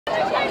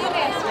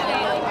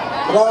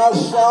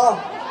Rasa,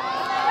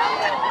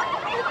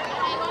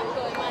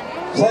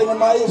 zijn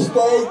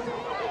majesteit,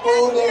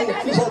 koning,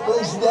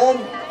 vice-president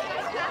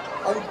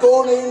en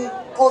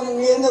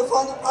koninginnen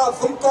van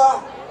Afrika,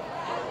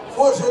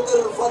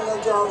 voorzitter van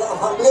de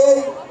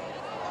Assemblée,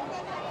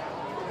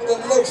 in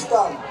het licht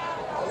staan.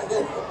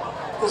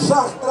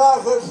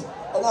 Gezagdragers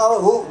en alle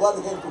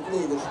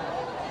hoogwaardigheidsbekleders.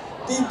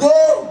 Die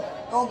deel,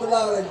 nog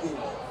belangrijk ding.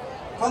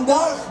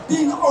 Vandaag,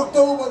 10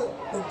 oktober,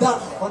 de dag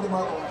van de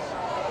Marrondag.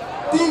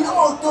 10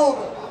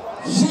 oktober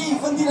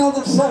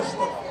 1760.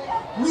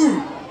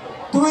 Nu,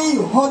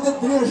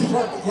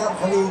 263 jaar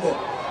geleden.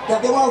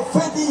 Dat de man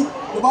Fetty,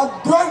 de man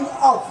dwang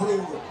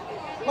afvrede.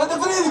 Maar de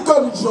vrede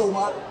komt niet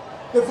zomaar.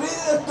 De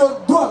vrede is door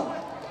dwang.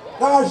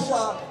 Daar is,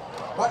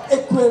 maar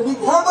ik wil niet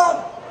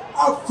hebben,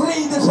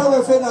 vrede zullen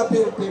we vinden op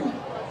Plein.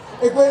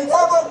 Ik wil niet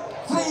hebben,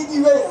 vrede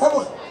die wij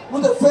hebben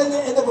moeten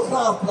vinden in de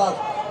begraafplaats.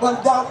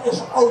 Want dat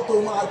is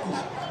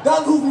automatisch.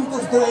 Dan hoef je niet te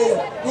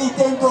strijden.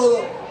 Niet door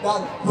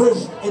dan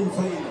rust en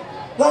vrede.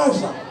 Daar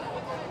is dat.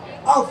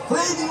 Als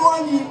vrede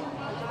niet,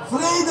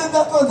 vrede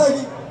dat we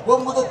zeggen, we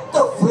moeten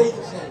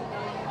tevreden zijn.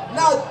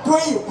 Na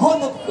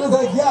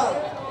 220 jaar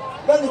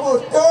ben ik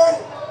overtuigd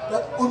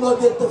dat we nog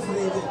dit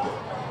tevreden zijn.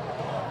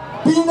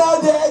 Bijna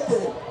de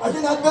eten. Als je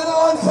naar het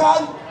binnenland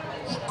gaat,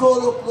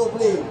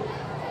 schoolprobleem,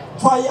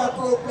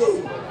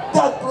 probleem,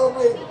 dat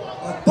probleem.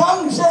 Maar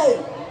dankzij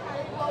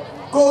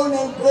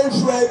koning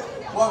Brunswijk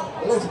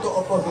ligt de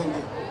oplossing.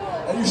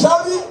 En u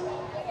zou niet,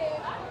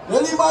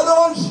 jullie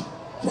Marrons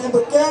zijn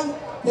bekend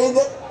in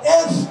de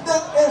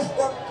eerste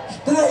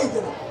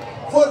strijder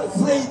voor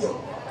de vrede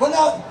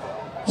vanaf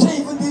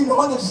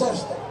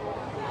 1760.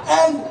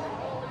 En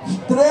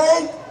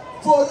strijd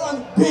voor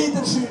een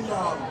beter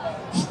Suriname.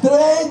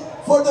 Strijd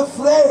voor de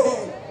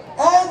vrijheid.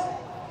 En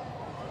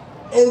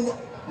in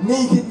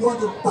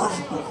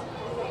 1980,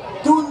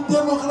 toen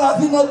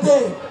democratie nog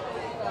deed,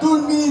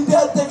 toen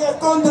militair tegen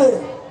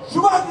country,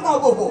 zwak naar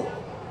boven.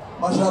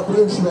 Maar ze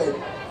Brunswijk,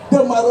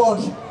 de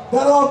Marrons,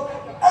 daarom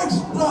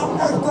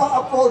extra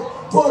applaus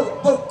voor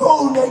de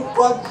koning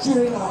van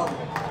Suriname.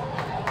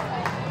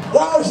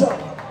 Daar is het.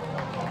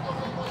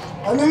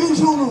 En wie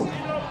Zulu,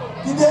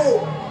 die idee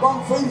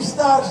van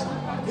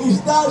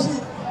felicitatie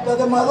dat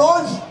de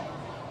Marrons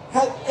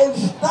het in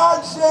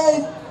staat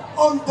zijn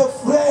om de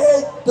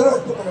vrijheid terug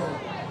te brengen.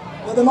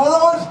 Dat de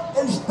Marrons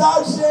in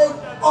staat zijn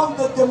om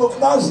de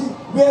democratie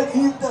weer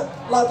hier te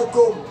laten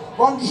komen.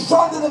 Want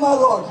zonder de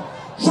Marrons,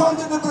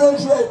 zonder de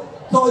Brunswijk,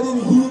 zouden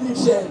we hier niet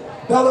zijn.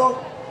 Daarom,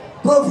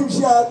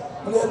 provinciaal,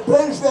 meneer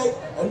Brunswijk,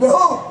 en we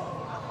hopen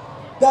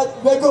dat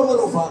wij komen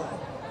erop.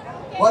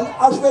 Want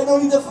als wij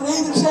nog niet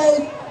tevreden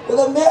zijn,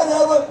 dat we meer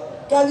hebben,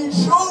 kan niet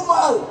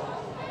zomaar,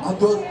 maar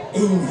door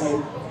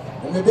eenheid.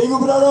 En we denken,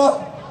 broeder,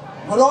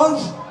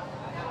 Marrons,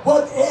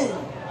 wordt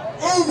één.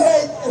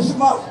 Eenheid is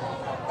macht.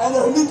 En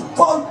er niet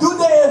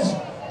voldoende is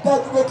dat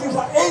we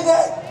kiezen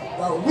eenheid,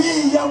 dat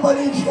we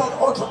Jambaris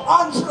gaan ons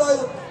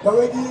aansluiten, dat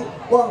we die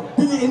gewoon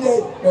binnen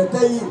eenheid met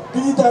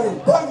die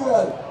tijd. Dank u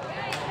wel.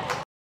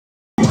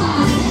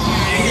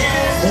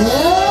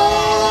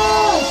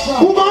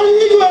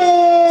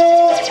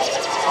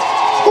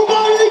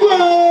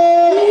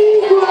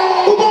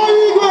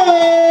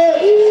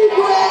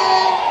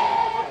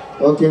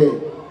 Oké.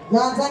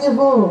 Ja, zijn je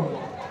voor.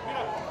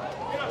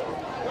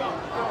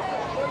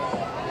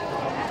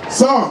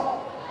 Zo.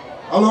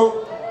 Hallo.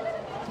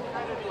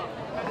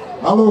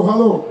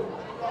 Hallo.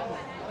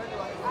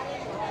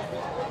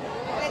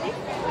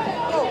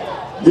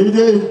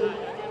 DJ.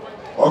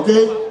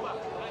 Oké.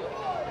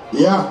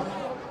 Ja.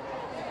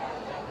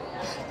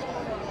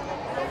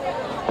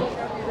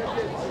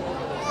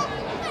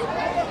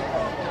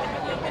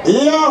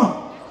 Ja.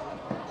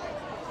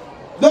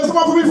 Let's go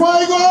for me,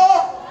 Fire.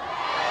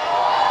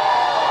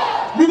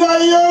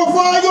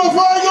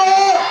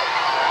 Fire.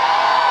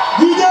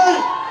 DJ,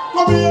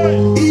 come here.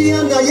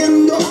 Ian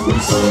cayendo,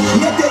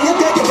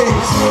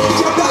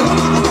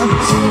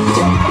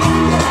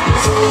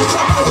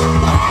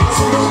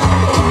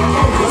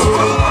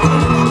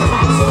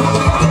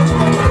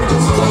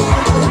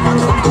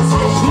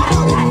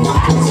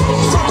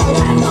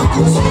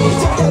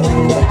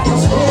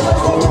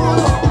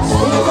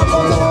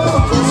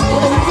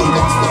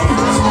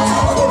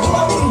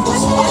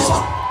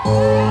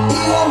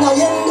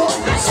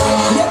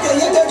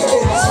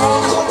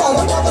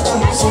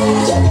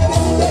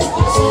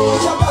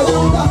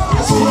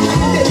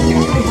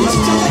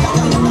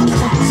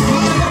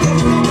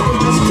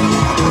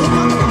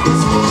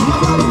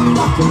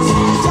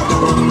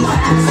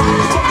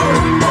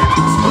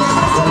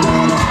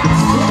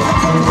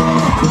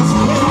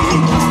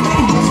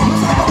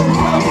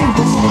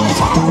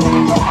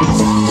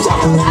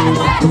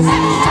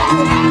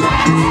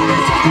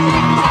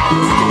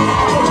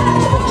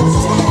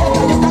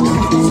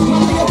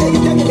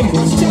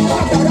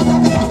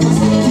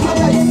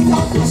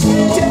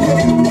 Yeah.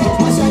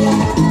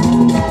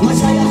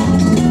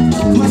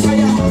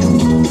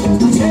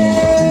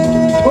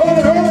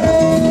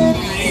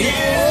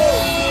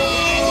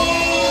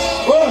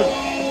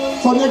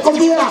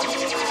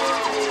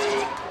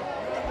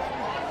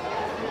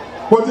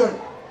 Pote.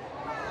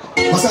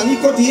 Asani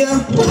kotia,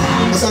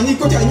 asani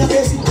kotia nya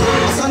kesi,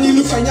 asani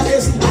luka nya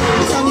kesi,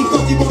 asani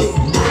koti boy.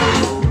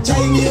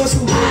 Chai ni osu,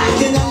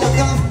 kena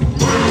laka,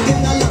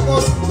 kena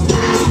lakos,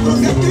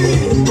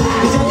 profeti,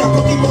 bijaka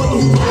koti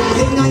boy,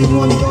 kena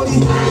imoni tori,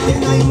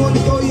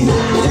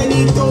 keni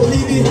to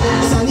libi,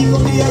 asani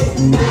kotia,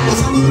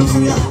 asani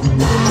luka,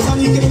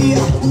 asani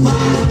kedia, ba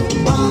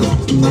ba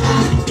ba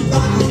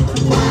ba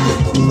ba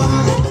ba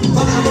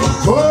ba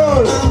ba.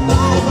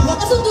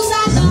 Wat is het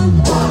Satan?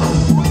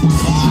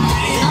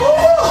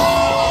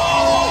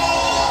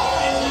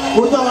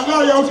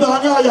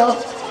 Utahangaya.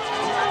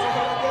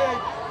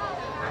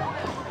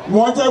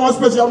 Mwante wa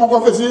special mwa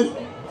confessi.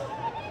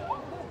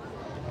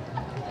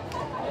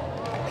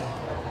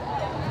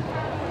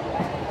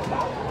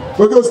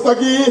 Porque os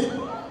aqui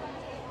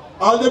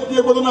al de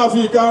pie por na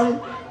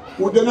Afrikaan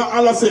o dena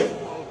alase.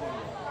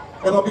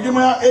 En dan begin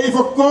maar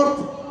even kort.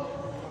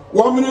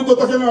 1 minuut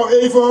tot ik nou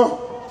even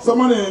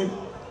samenhang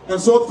en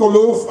soort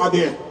geloof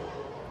ade.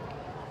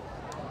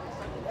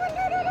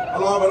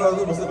 Allah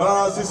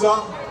barang sisa.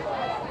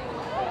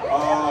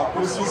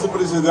 Precies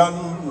president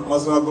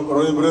Marrondag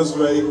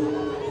Brunswijk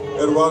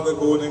waarde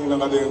koning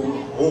na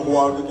den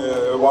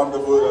hoogwaarde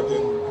voor dat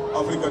in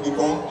Afrika die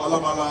komt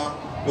allemaal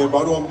de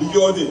barom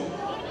bijodi.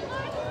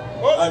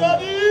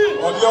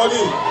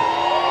 Odi.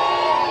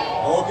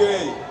 Oké.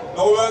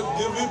 Nou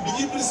we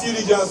bigi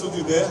precies ja zo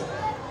dit.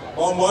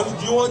 Man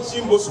diwan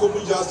chimbo skopu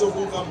ja zo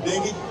ku kam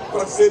dengi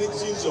prakseri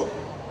chinso.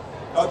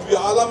 Dat we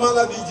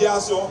allemaal die ja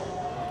zo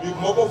we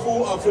mogen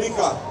voor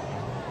Afrika.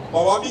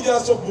 Maar wat die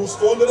daar zo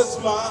boeskonders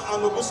maar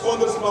aan de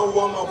boeskonders maar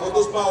maar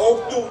foto's maar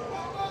ook toe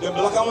de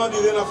blakkaman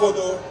die na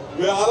foto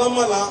we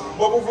allemaal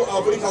mogen voor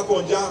Afrika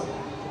konja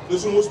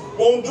dus we moeten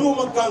bondru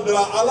met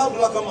kandra alla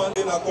blakkaman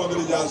die na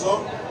kondri daar zo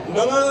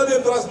dan gaan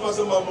de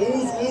transmassa maar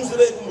moes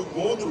reek moet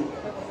bondru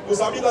dus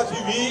abi dat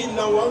we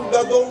na wang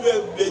dat doen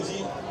we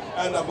beji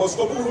en dat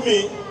boskopu voor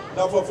mij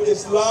dat voor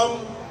islam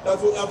dat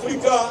voor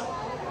Afrika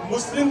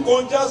muslim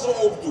konja zo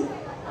ook toe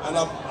en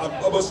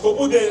dat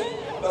boskopu de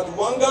dat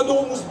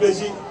wangado mus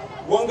beji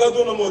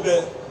wangado na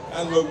mode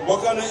en we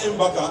wakana in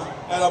baka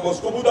en abos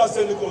kobuda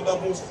sende ko da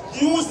mus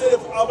use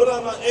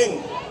abrana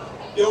eng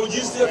e o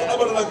jiste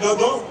abrana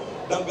gado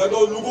dan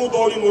gado lugu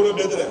dori mo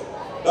bedre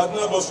dat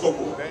na bos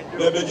kobu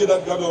le beji dat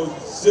gado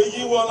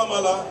seyi wala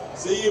mala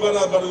seyi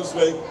bara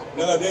Brunswijk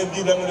na den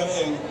di dan na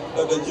eng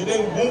dat de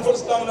jideng bum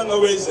verstaan na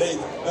we sei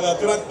na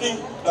krakti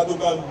dat u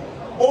kan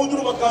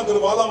bodru makandre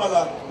wala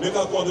mala me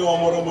ka kodre wa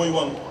moro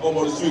moywan o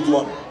moro sweet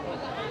one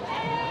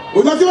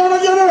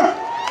Unakilana jana.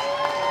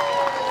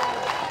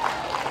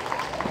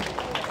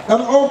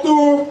 En ook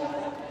toe,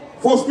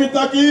 voor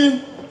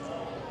Spitaki,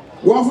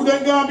 waarvoor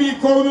den Gambi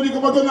kono die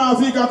komt naar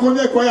Afrika kon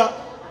je kwaya.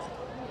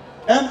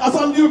 En als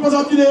aan die pas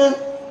atide,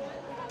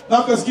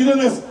 dan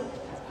geschiedenis.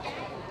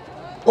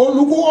 O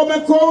luku o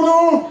me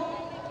kono,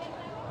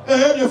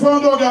 je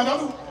fondo ganga,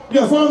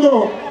 je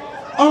fondo.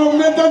 Aan het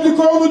moment dat die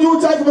kono die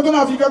uitstek komt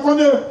naar Afrika kon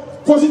je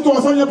voor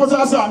situatie je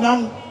pas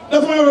aan.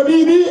 Dat is mijn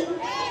bibi.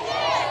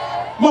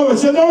 Maar we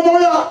zijn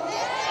nou ja.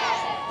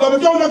 Dat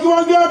betekent dat we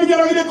gaan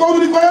beginnen met de code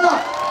die kwaya.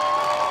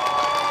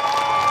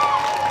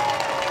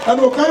 En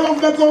we gaan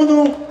op de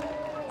code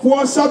voor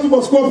een stad in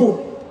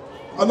Boskopo.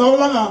 En nou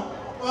langer.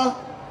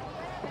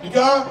 Ik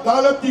ga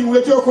dadelijk die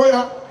weet je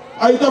kwaya.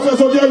 Hij dacht dat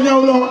zo die in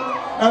jou lo.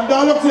 En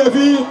dadelijk zei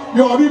hij,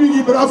 je hebt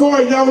die bravo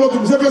in jou lo.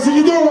 Toen zei hij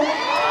niet doen.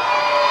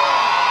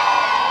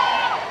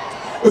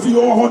 If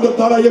you want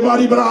 $100, je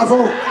body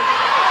bravo.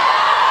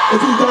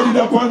 If you got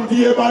the panty,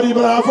 je body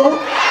bravo.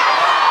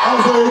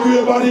 Also, je doet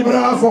je body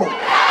bravo.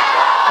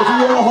 If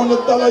you want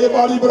 $100, je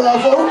body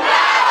bravo.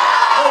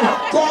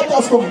 Kijk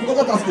als kom,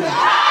 kijk als kom.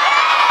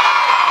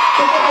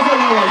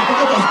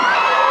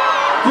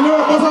 Tu ne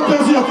vas pas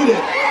s'apercevoir à qui.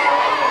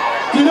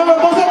 Tu ne vas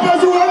pas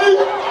s'apercevoir à qui.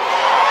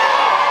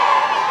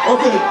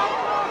 Ok.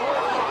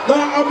 Dan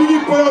abigi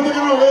poyo te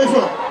kana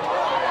wefa.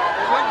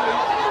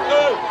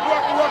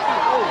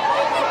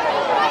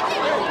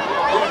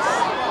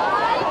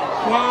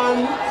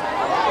 One.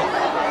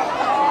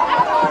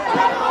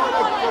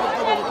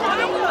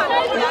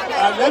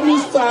 Let me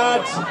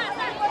start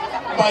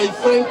by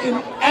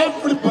thanking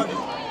everybody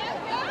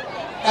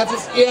that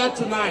is here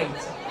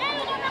tonight.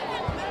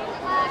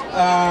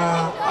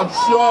 I'm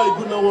sure a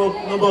good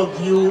number of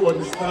you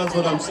understands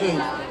what I'm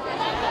saying.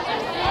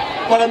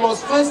 But I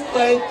must first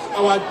thank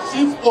our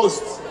chief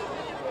host,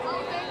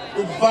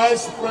 the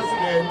vice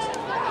president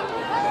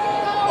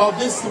of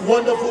this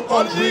wonderful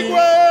country,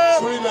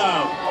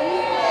 Suriname.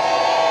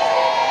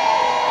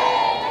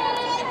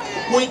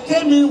 We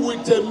came in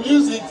with the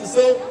music to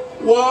say,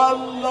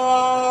 one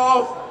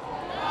love,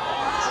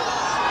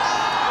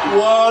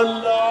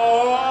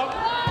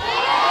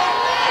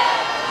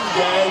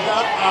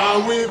 together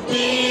and we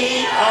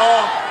be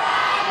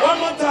one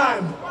more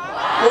time.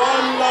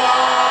 One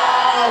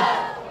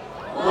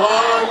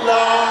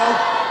love,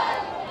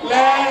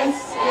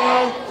 let's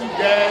work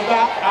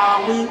together and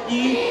we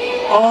be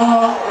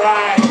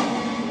alright.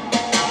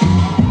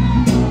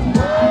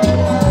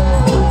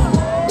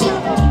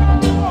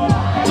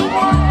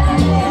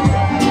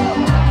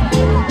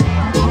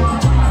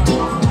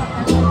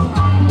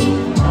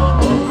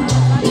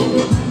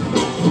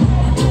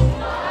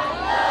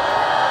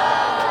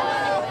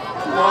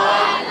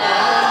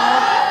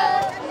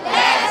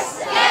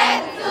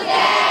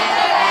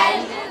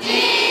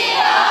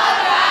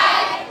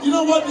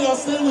 are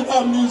saying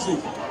without music.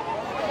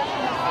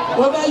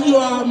 Whether you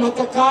are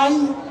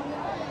Makakai,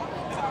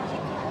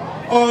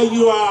 or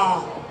you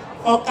are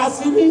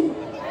Okasini,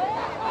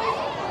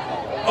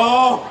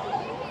 or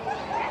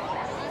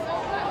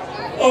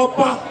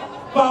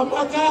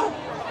Pamaka,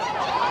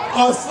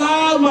 or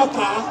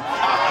Samaka,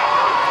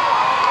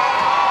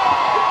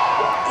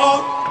 or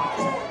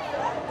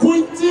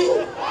Quinty,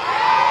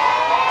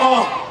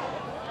 or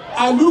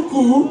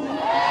Aluku,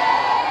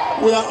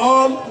 we are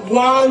all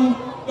one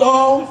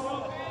love,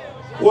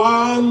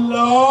 one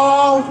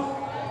love.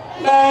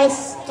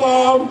 Let's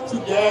come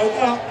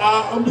together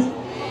and be.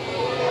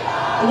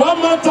 One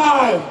more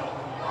time.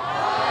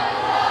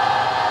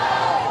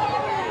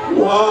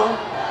 One.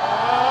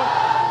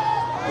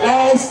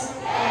 Let's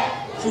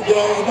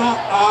together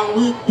and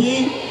we'll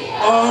be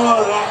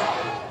all right.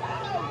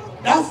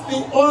 That's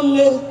the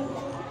only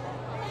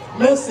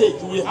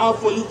message we have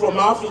for you from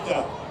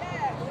Africa.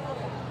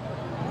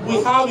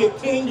 We have a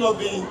king of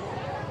the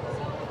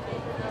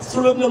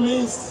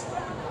Surinamese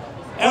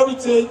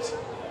heritage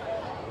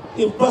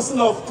in person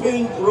of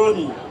King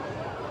Ronnie.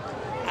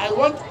 I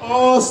want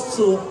us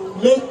to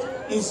make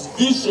his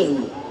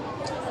vision,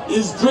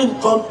 his dream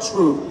come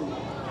true.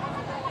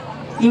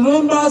 You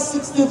remember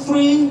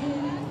 63,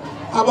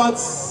 about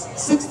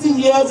 60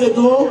 years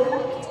ago,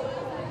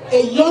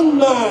 a young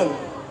man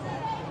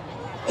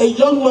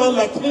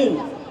like him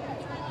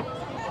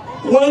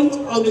went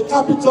on the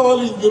Capitol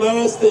in the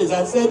United States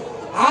and said,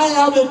 I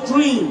have a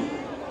dream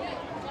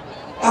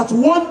that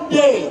one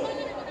day,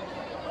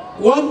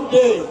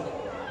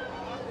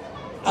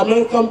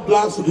 American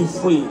blacks will be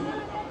free.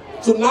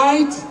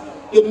 Tonight,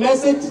 a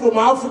message from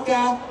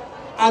Africa,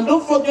 and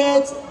don't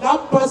forget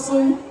that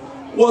person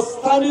was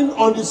standing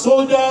on the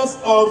shoulders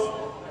of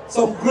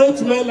some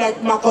great men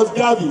like Marcus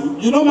Garvey.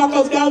 You know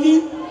Marcus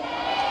Garvey?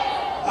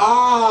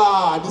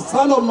 Ah, the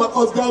son of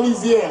Marcus Garvey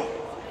is here.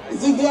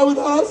 Is he here with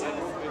us?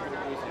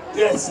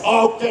 Yes,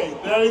 okay,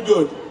 very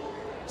good.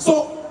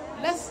 So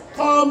let's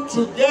come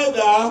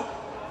together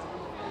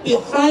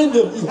behind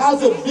him. He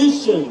has a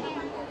vision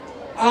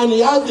and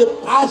he has a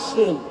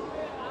passion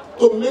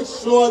to make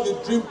sure the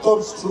dream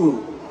comes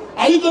true.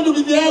 Are you going to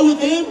be there with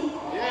him?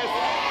 Yes.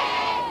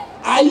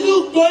 Are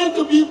you going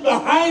to be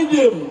behind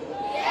him?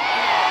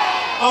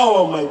 Yes.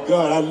 Oh my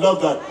God, I love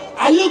that.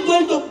 Are you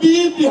going to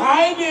be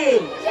behind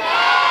him?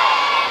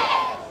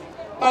 Yes.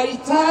 By the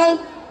time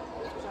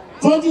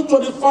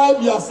 2025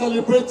 we are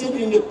celebrating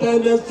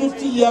independence,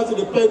 50 years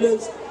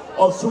independence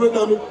of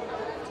Suriname,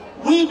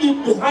 we'll be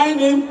behind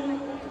him,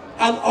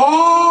 and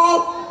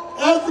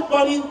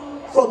everybody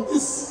from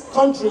this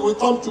country will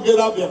come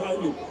together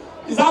behind him.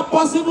 Is that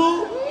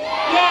possible?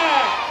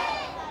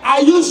 Yeah.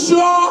 Are you sure?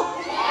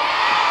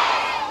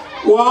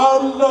 Yeah.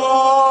 One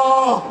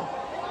law.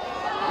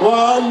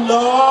 One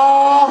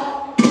law.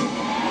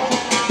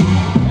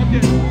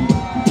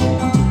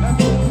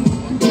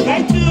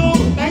 Thank you.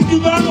 Thank you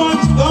very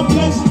much. God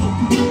bless you.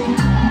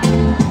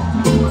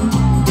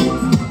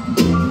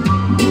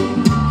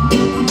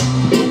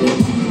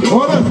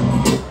 Hold on.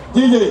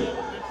 DJ.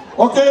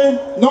 Okay,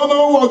 no,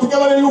 we'll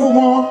together you for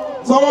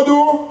more. So what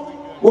do?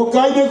 We'll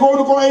guide the go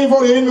to go in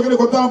for him, we're going to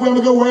go down for him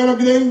to go where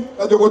again,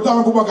 that they go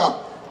down for Baka.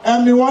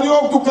 And we want you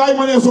to guide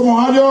money so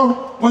Mohadio,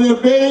 when you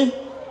pay,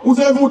 who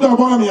says Muta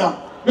Bonamia.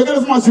 Make it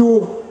as much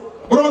you.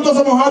 Bronto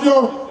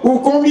Samohadio, who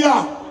come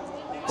here.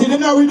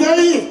 Tidina we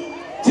day.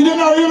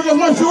 Tidina we as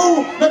much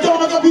you. Make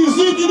a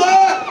BC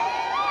today.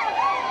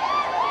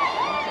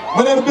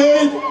 When you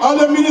pay, all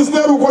the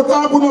ministers who go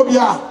down for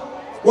Nobia.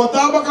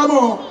 Whatever come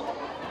on.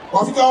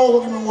 Wafika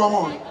wako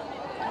kimwamo.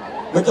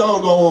 Mekala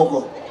ndo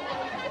wako.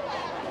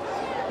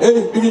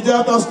 Bigi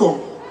jata sko.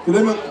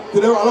 Tile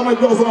alama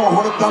jua sana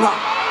wahona tana.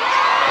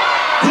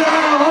 Tile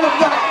wahona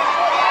tana.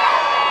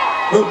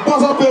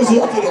 Basa pesi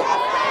ya tile.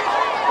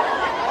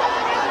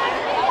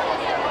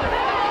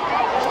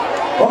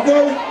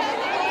 Okay.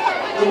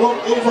 We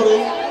want A for A.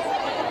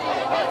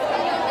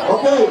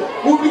 Okay.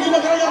 Who begin the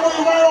kaya mo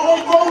iwayo ko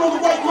ikono ko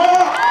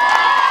ikwaya.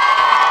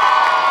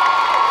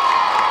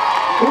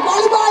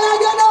 Kembali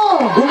balik ya no.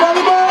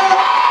 Kembali balik.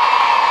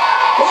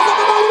 Masa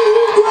kembali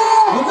gue.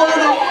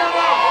 Kembali.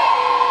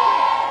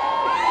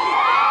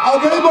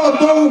 Agak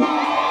bantu.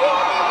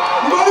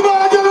 Kembali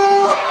balik ya no.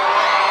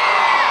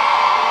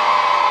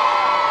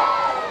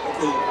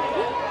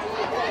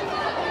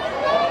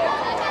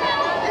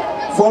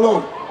 Follow.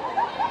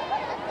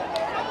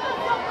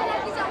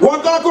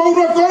 Wata kong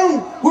rekong.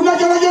 Guna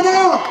kena.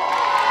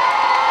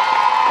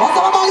 Masa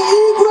kembali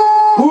gue.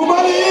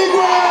 Kembali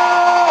gue.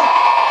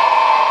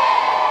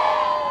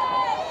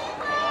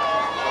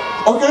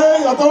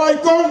 Okay, atau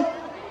icon,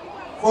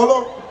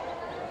 follow.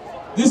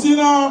 Di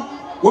sini,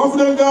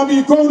 wafden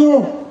kami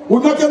kono,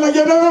 udah kena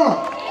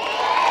gena.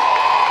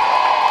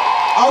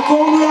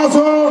 Aku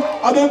merasa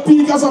ada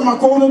pika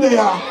sama kono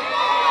dia,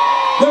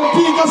 dan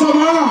pika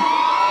sama,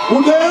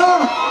 udah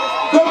ya,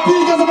 dan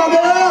pika sama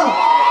dia.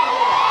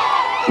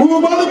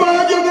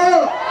 Balik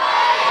gena.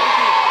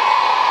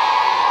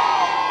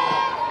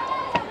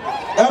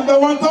 And the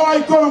one to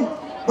icon,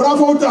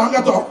 bravo utang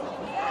atau,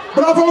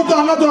 bravo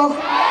utang atau.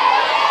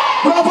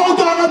 Bravo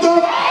tanga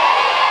toch?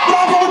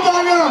 Bravo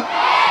tanga!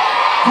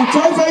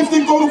 Voor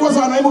 15 kolen was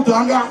aan hij moet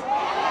tanga.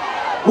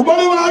 Hoe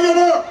ben je wagen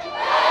nu?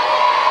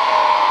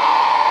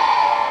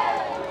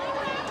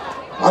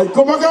 Hij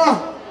kom maar.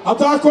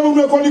 Ata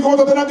komen kon die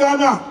komen naar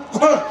Ghana.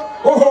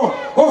 Oho.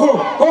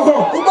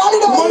 Hoe ben je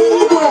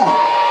nou?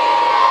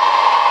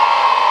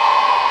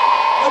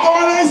 Het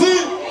was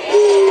lazy.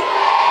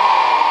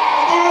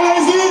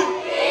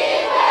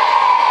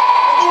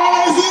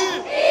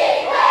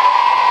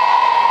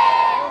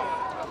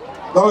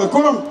 Nou,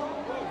 kom.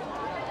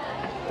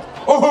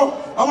 Oh,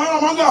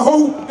 amanga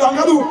ho,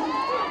 ganga do.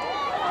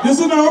 This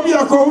is now be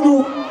a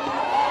kodu.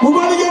 Hoe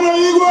ben ik nou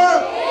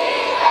Igwe?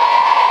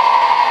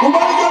 Hoe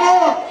ben ik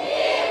nou?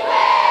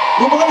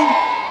 Hoe ben ik?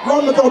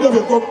 Laat me koude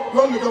even kom.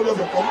 Laat me koude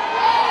even kom.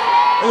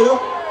 Hey ja.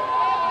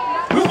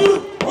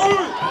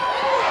 Hoi.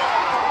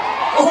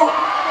 Oh.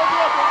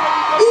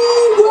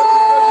 Igwe!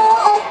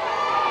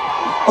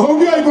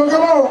 Oh, ja, ik kom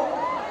gewoon.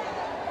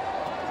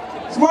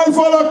 Smile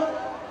volk.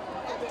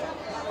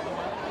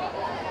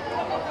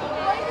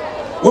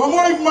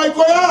 Wamoy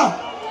Maikoya,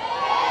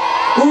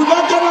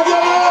 udah jangan dia,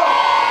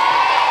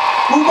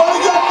 ubali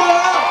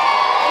jangan,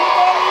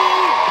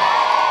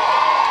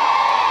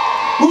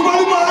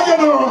 ubali mana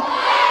jangan,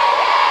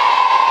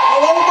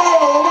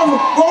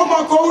 oma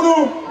kau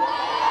nu,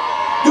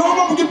 dia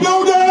mau pergi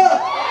piau deh,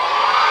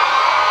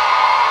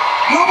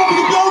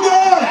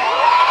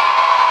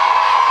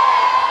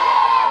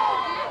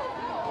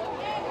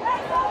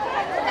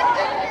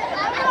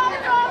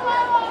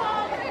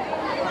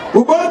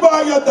 ubali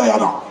bahagia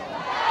dayana.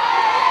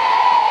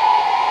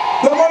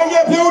 They want to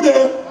get built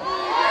there.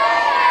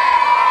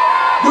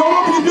 They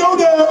want to be built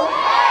there.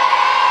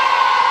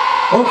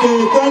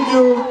 Okay, thank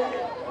you.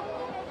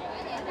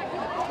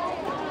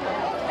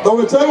 Don't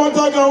we tell you one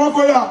time I want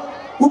for you.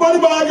 Who body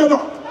bag you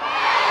know?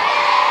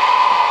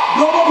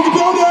 They want to be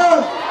built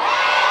there.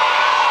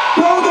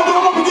 Build there, they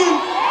want to begin.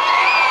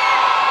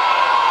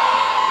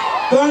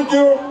 Thank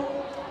you.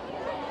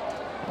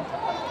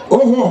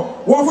 Oh,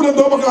 one for the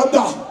double got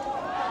that.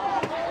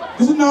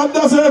 This is not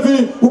that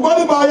heavy. Who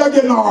body bag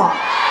again now?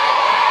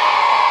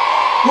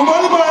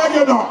 Ubali ba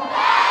again now.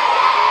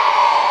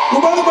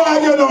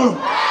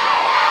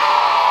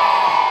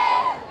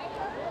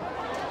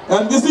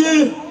 And this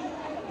is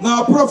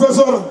now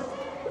Professor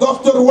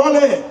Dr.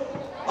 Wale.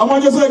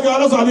 Amanje say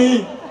kala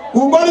sani.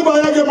 Ubali ba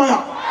again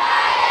maya.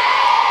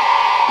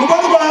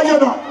 Ubali ba again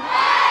now.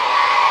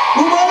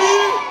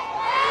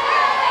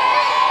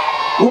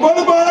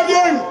 Ubali ba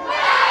again.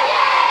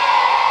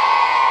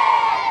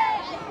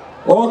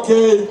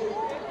 Okay.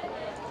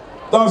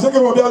 Dan seke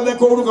mo bial ne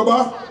ko ru ka ba.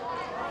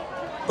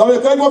 Dawe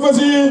kay mo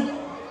fasi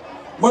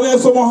mane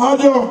somo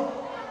hajo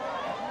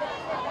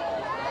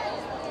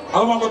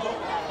almango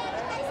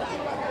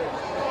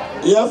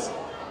yes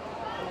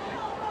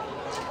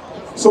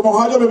somo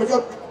hajo be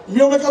kat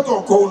mi o me kat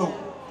ko no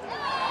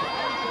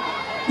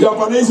ya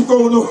panesi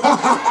ko no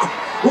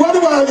wadi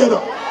ba gedo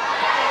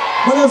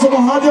mane somo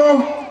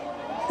hajo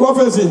ko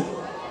fasi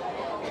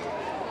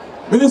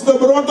Minister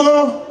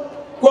Bronto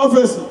ko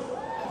fasi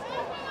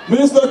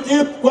Minister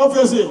Kit ko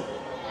fasi.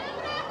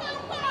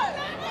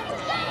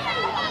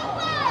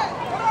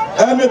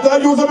 En met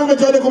dat je met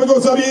jij de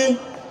commissie sabi,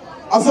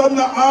 asan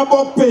na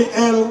abo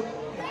PL,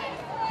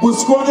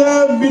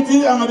 buskode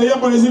miti ang ada yang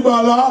panisi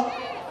bala,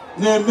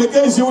 ne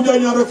meke si uja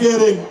yang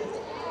rekering,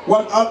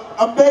 wan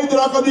abai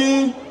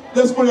drakadi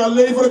despon yang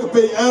lever ke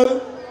PL,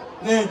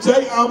 ne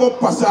jai abo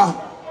pasa,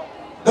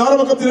 darah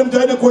makatirim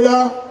jai de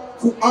koya,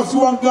 fu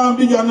aksuan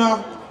gambi jana,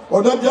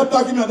 odat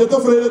jata kimi ada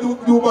tu frede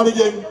du bali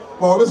jeng,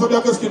 bawa besok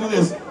dia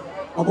keskinenes,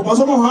 aku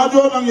pasal mau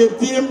hajo nang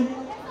tim,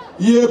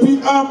 ye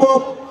pi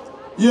abo.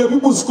 Ye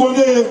people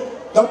skonde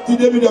that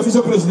today be the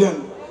official president.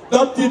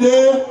 That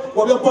today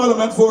was the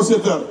parliament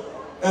voorzitter.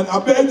 En a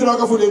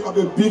bijdrage voor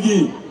de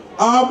biggie.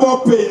 Abo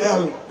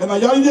PL. En a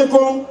jari de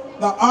kom,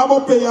 na abo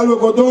PL we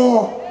go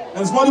door.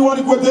 En somebody want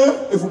to go there,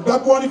 if you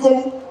black want to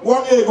come,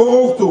 one A go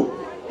ook toe.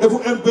 If you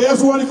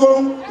MPS want to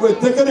come, we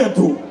take them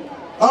too.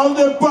 Al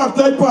de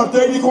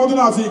partij die komen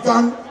naar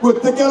Afrikaan, we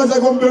take as I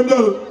come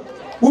bundle.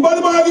 Hoe ben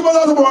je maar die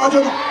balans op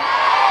water?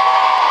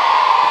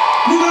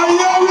 Mina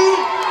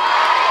yawi.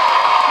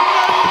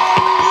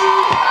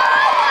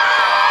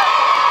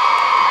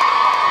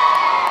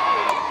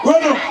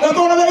 Bueno, dat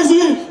hoor je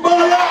zien,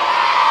 maar ja.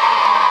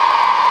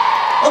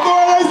 Dat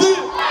hoor je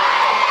zien.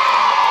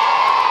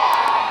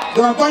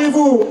 Dan kan je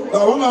voelen,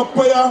 dat we gaan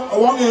paya,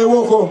 we gaan je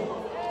woken.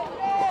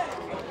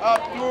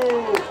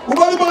 Hoe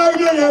ben je maar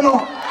hier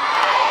nog?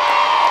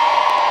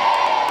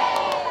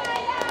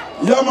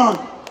 Ja man.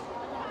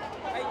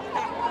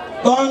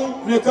 Dan,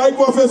 me kijk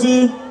wat we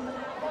zien.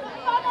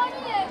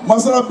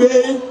 Masra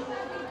Bey,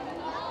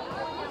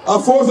 a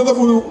voorzitter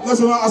voor de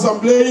Nationale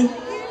Assemblée.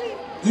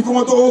 Die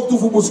komt ook toe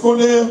voor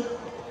Bouskonde.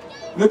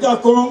 Le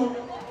Kakong,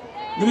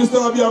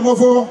 minister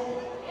Abiamofo,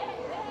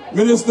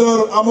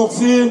 minister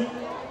Amoxi,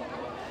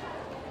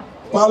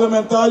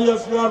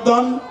 parlementariërs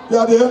Jordan,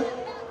 Piade.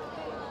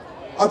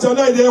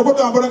 Atjana ide, op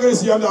het aanbrengen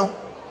is Janda.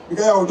 Ik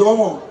ga jou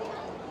domo.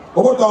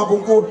 Op het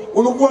aanbrengen,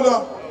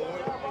 Ulukwada.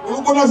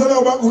 Vous connaissez les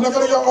gens, vous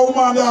n'avez pas au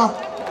mandat.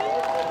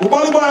 Vous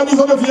parlez pas de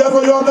ça de fier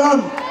pour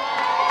Jordan.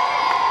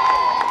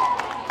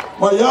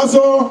 Mais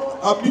yaso,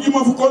 à Bigima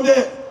vous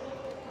connaissez.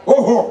 Oh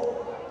oh.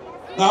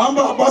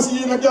 Namba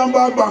basi na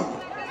kamba bang.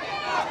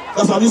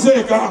 Ça dit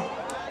c'est quand.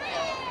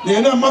 Il y a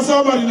un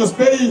massacre dans ce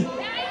pays.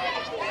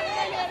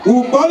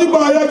 Vous parlez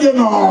pas de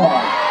non.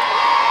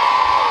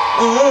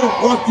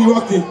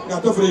 Wakti,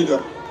 gato Frida.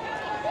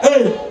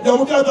 Hey, ya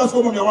mutata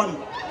somo myawani.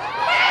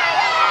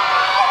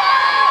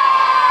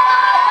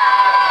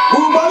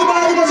 Ubali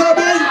baya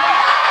masabe.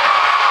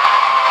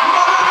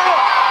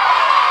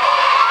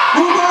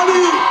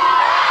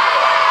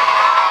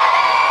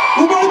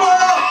 Ubali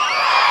baya.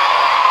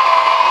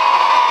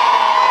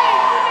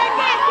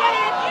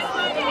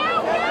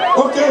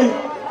 Okay.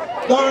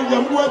 Dan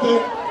jambuete.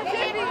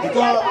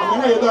 Ika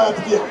amena yeda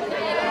atikia.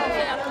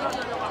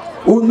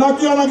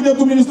 Unaki anakide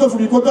tu minister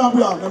fuli kota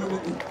ambia.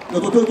 Na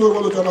toto to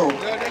walo chano.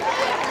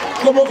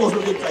 Como koso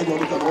ke kai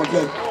walo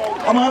chano.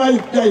 Amara yi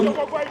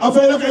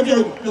affaire ke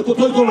je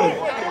toto to le.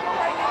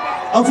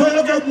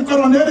 Affaire ke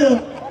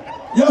karonere.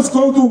 Yes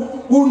ko tu.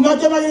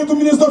 Unaki anakide tu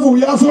minister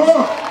fuli aso.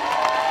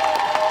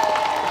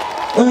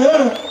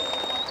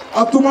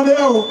 Atumane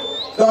yao.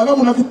 Dala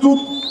munaki tu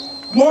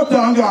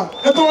motanga.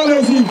 Eto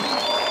walezi.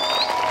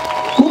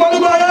 Ubali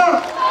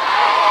baya.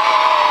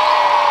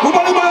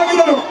 Ubali baya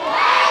kidano.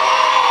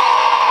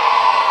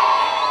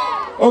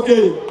 Ok,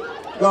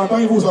 dans le temps,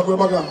 il vous a fait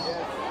bagarre.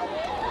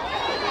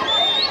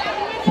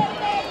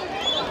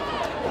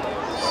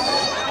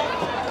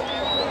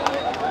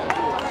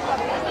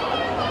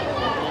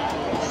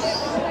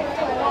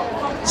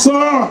 Ça,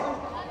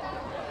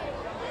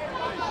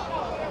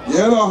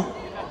 yeah, là.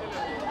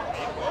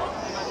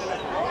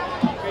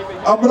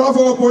 Ah,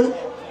 bravo, boy.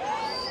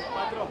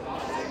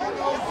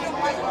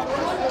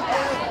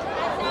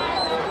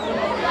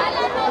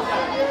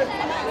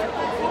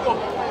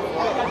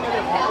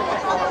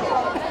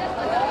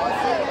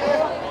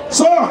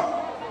 So,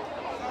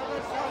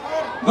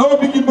 now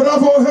Biggie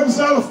Bravo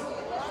himself,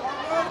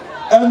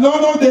 and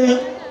none of them,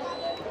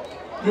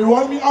 we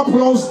want me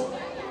applause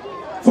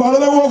for all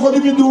the work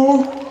that we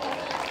do.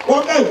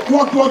 Okay,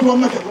 walk,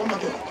 one naked.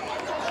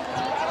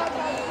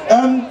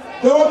 And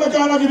they want to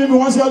kind of give me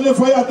one shot of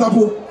fire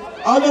tapu.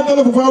 I'll get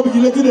telephone fire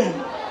Biggie today.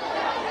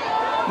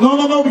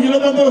 No, Biggie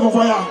let them telephone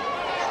fire.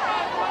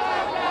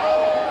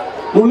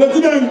 We'll let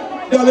them,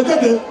 they'll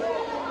let them.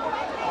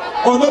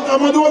 On that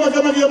Amadou, on a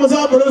kind of give us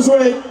a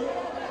Brunswijk.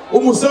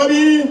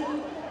 Umusabi,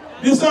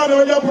 this is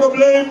another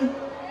problem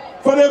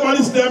for the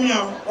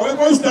Palestinians. Or the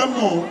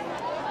Palestinians.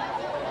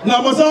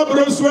 Now, Masa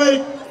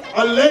Brunswijk,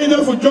 a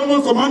leader for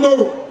jungle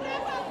commando.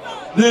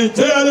 The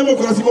entire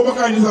democracy go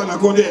back in this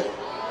anaconda.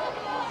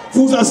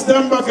 Fusa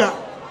stem back.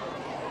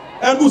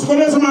 And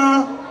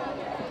Busconesma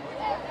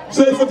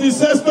say for the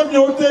system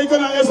you take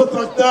on as a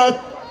tractat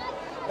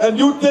and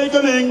you take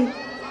on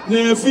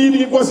the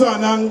feeding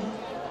Kwasanang,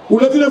 who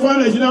let the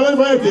financial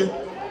advice.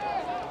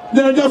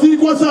 Ne jafi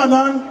kwa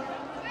sana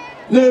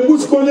ne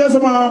buskonde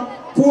sama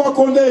pour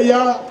konde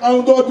ya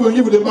ando to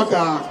yivu de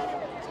baka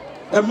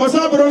e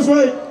masa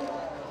Brunswijk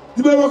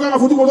dibe waka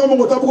futu ko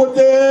mo ta ko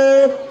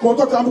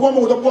to kam ko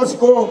mo ta ko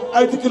siko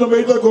 80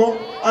 km ko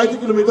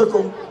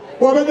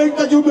wa be de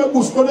ta jube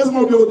buskonde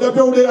sama be o de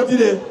pe o de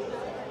atide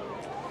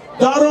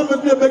daro me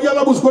be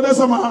gela buskonde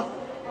sama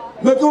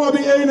me ko bi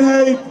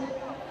eenheid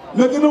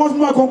me ko no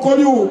ma kon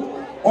koliu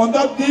on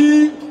that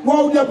di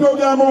wa o de pe o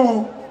de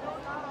amo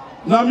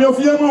na mi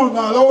ofiemo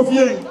na la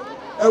ofien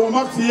e wo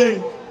mak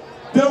fien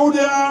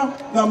peudia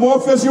na mo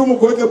fesi mo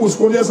ko ke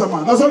buskonde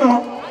sama na so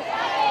no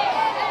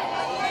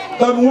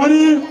dan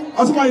wani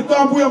asma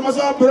itambu ya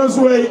masa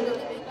Brunswijk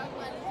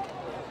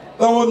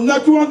da won na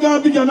ki wanga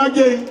bi kana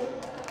ge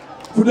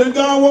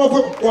fudenga wo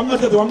ko wanga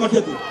kete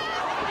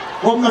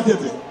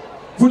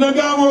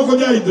fudenga wo ko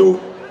jaido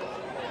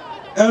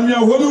el mi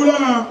hodula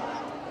na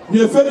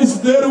mi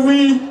feliciter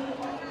wi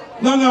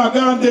na na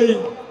gande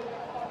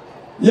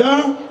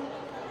ya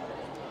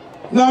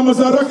na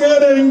masara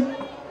kering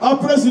a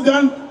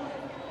president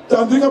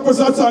tandika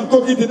pesat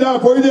sanko ki tidak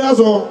apa ide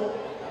aso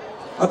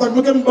atak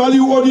mekem bali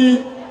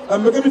wodi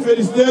mekem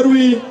feliciter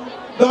wi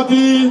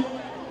dati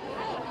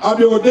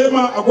abi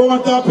odema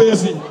agwanta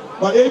pesi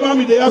ba e ma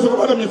mi de aso ko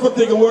bada mi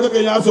fotte ke wodo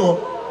ke yaso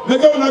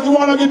mekem na ki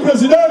wana ki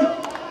president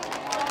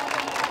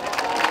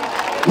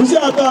usi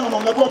ata mo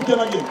na ko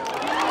ptena ge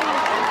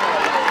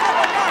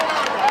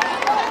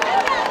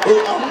e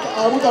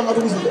amuta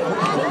ngatu usi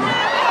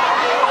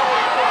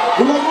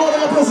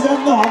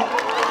President now.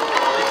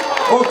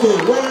 Okay,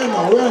 where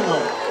now?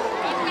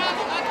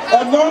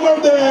 And none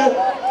of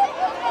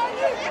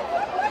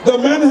the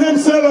man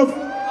himself,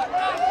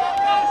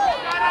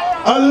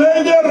 a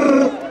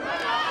leader,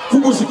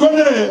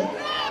 Fukushikone,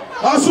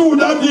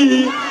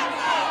 Asudati,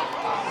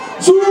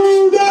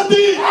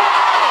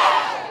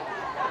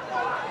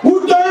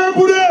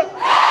 Udapure,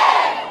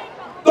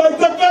 like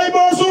the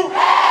Kaibosu,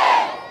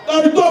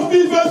 like the Tofi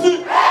Fesi,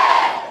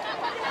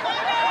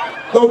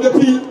 don't the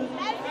people.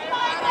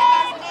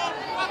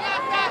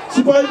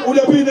 Si pas ou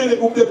les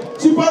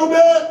si pas ou les.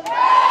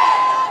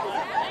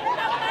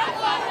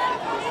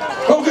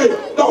 Ok.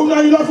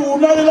 una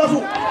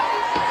ilafu.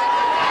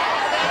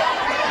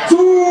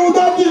 Two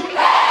daddy.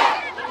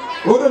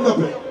 Hold on up.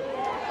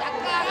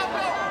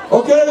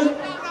 Okay?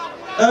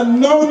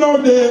 And now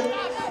they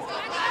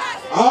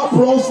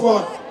applause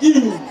for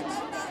King.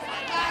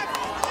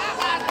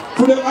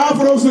 For the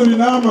applause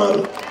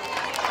Suriname.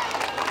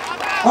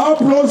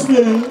 Applause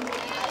bien.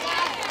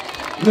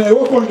 Ne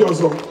wokon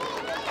joso.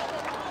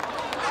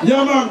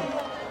 Yaman.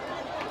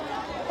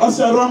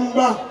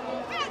 Asaramba.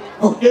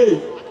 Okay.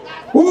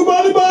 Who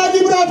bali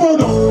bagi bravo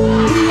no?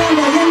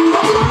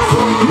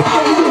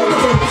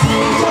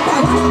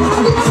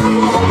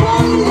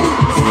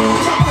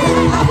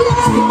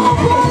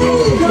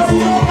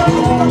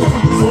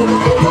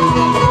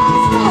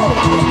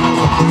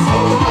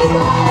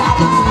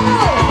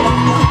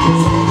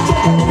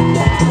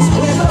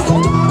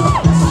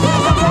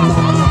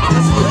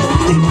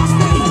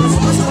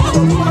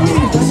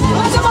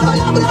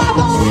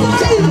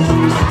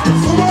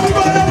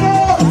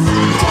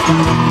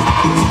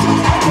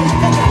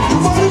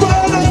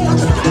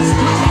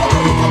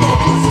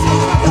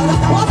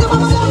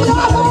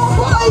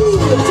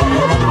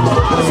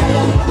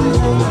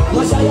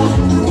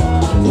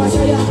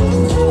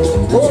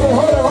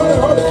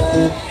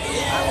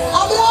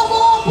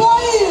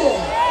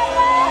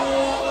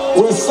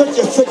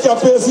 Seke a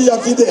pesi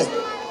yakide.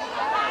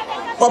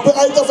 Pape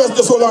aita fes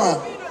de solan.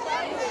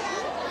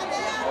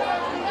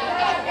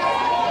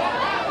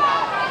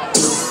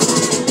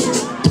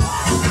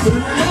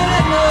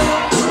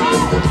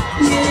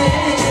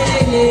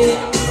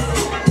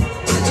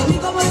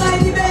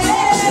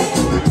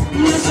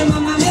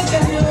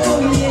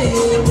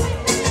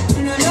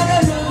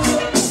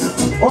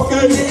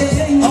 Okay,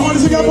 I want to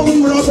sing up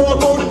on bravo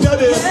about the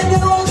day.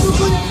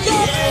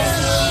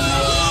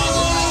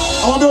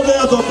 I want to be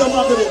there to come.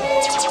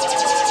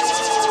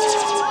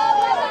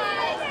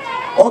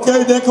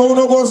 Okay, then go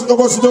no go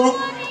sit down.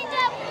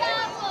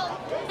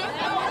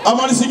 I'm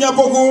going to sing a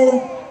poco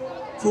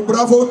for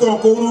bravo to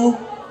Kono.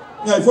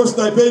 Yeah, first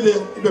I paid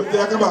it. You better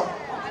take about.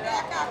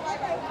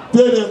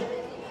 Paid it.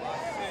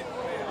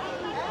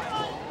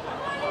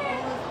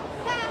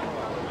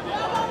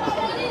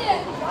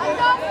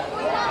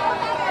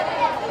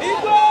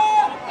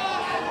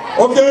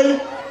 Okay,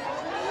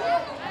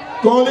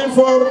 calling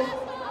for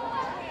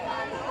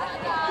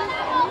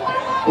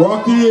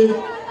Rocky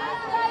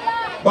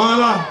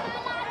Bala.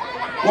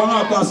 One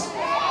atas.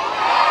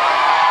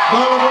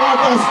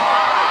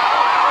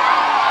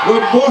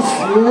 With boss.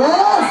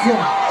 Yes.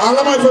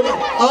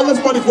 All this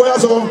money for you,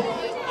 so.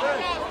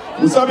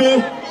 You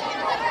sabi?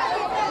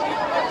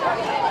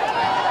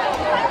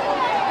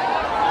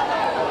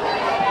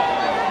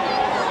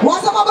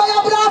 What's up about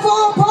your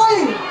bravo boy?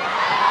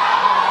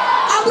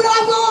 A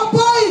bravo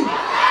boy.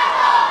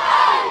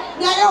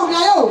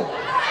 Nayo.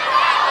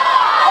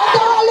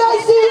 Oto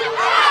aloisi.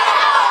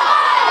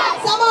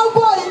 Sama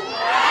boy.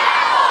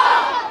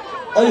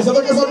 Hey,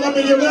 ¿sabes que son una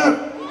millionaire?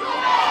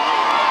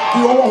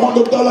 You want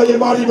 $100 your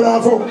body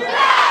bravo. If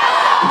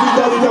you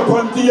got your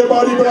panty your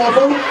body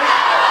bravo.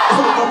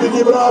 If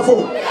you bravo.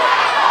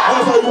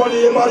 Also you want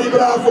your body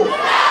bravo.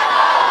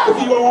 If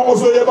you want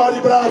also your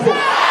body bravo.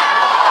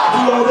 If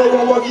you want to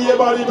work your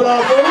body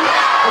bravo.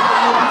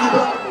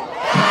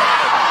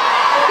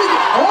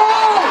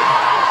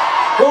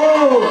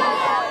 Oh!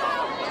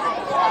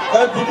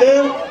 And today,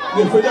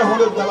 they pay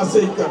 $100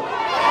 second.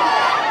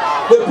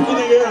 They're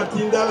picking again at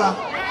 $10.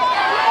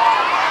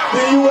 The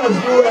US.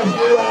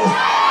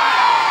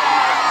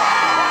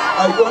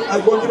 I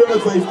go give them a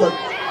 5 cut.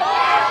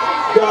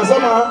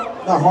 Gazama,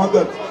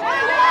 100.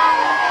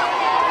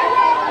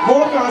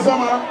 More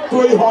Gazama,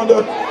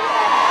 300.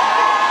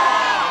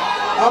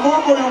 I'm not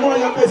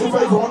going to pay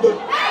 500.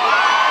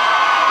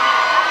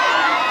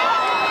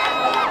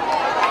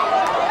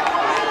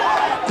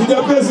 Did I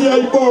pay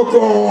a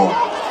poco?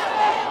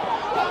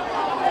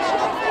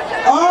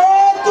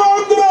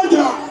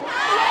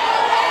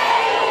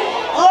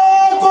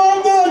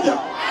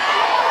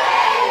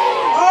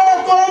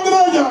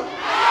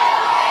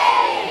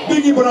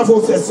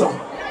 Bravo, c'est ça.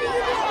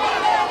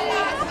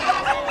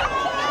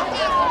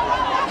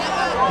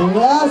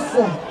 Yes.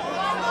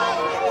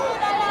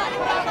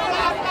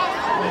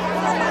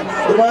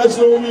 Le maire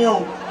slow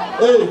mignon.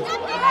 Hey,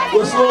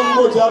 le slow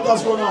mignon, tu as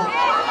attention.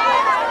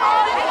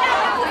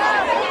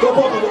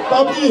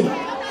 Papi.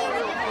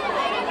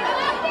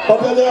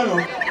 Papi, Léon.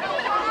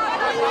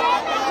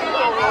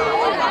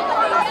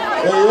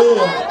 Hey.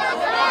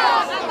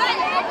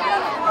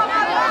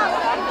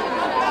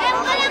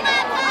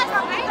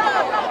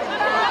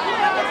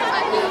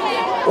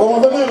 Oh, on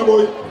va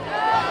boy.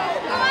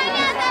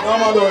 Non,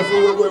 madame, il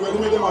faut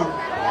me demander.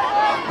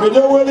 Mais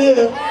Dieu, où est-il?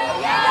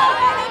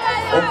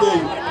 Ok.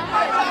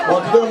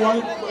 But you don't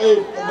want, hey,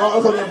 no,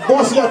 I said,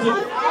 boss here.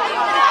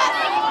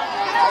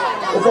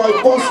 If I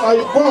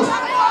boss.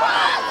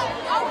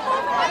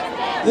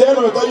 Yeah,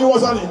 no, tell you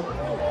what's on it.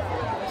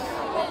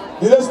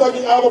 The rest of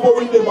the hour for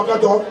window back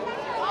at all.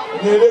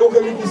 They don't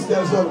get this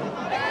station.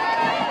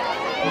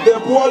 The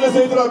poor let's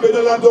say that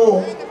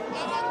Benelando.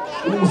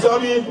 You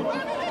sabi,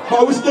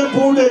 but we still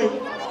pulling.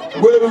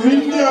 We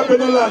win there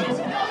Beneland.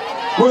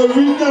 We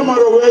win the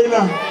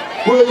Marrondag.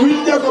 We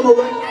win the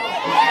Marrondag.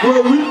 We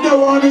win the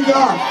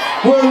Marrondag.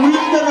 We win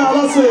the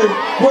Nalase.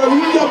 We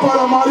win the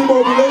Paramaribo.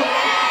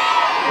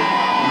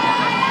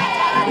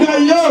 Yeah,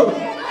 yo.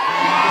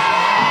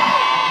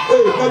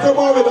 Hey, that's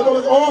about it.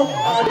 Oh,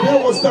 I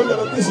never stand there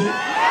at this.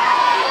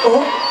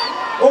 Oh,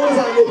 is I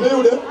get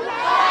there?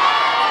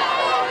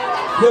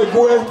 Yeah,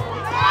 go ahead.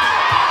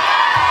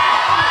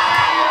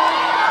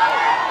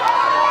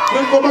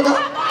 Then come back up.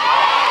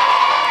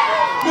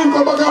 Then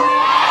come back up.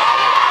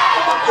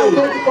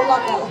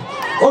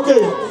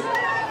 Okay.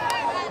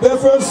 The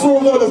first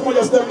solo, let's put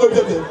your step like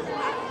that.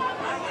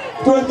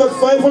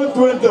 25 and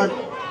 20.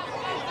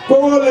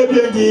 Power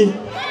Lebiangi.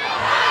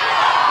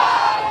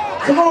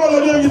 Come on,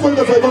 Lebiangi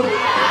 25.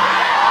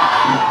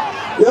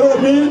 You know what I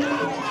mean?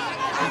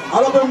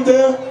 All of them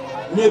there,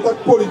 me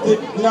attack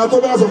politics. You know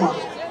what I'm saying?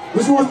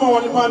 We see what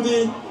one man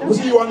do. We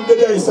see one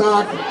day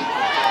Isaac.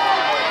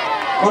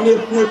 On the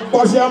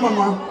Basia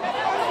Mama.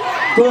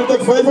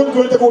 25 and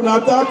 20 on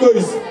attack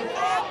is.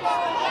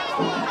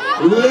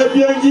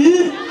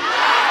 Lebiangi.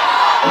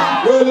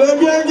 Well,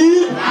 Lebiangi.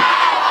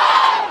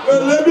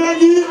 Well,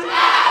 Lebiangi.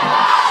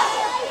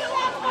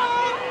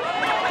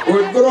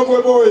 Well, Grogwe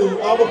boy.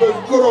 I'm a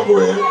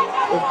Grogwe.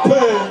 A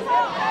pair.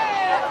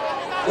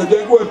 The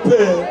Dengue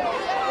pair.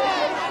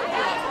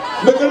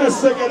 Make a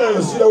second. I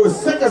see that was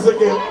second.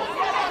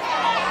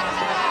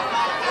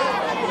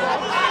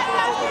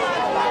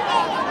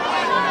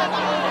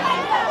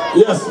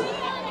 Yes.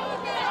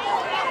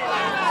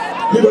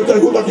 Liberté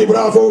Huta qui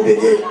bravo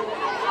Biggie.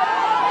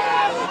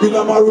 Il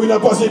n'a marou, il n'a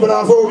pas si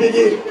bravo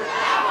Biggie.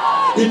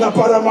 Il n'a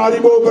pas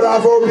Maribo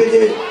bravo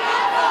Biggie.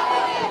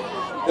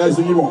 Eh,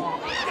 c'est bon.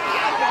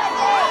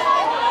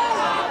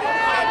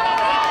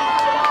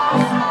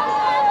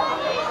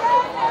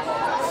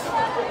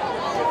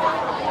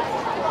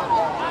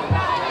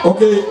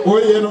 Ok,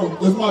 oui, non.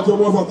 Laisse-moi te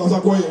voir dans sa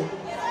coin.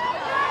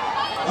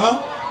 Hein?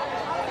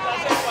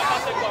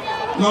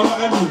 Non, non,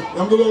 Amy,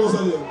 I'm going to go.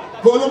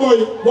 Go on, boy.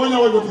 Go on,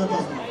 go to the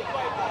task.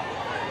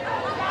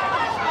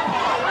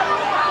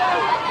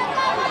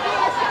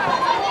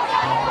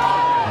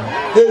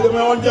 Hey, the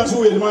man just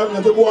wait. The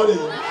man to go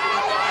there.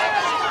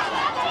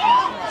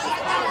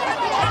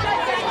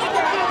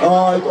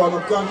 Ah, it was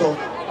not canto.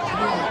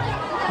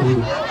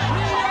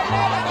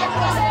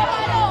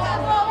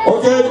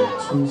 Okay.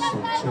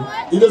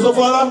 Il est là?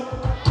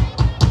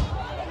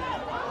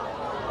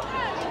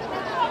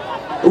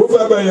 Où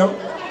fait bien?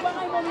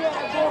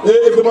 Et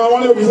if the man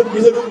want to be said to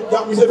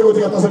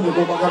take a task and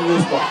go back and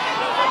race back.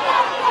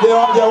 They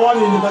want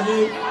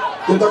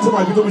the taxi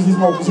might be to Mrs.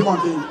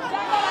 Monkey.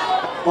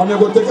 On ne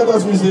go take a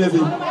task with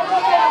heavy.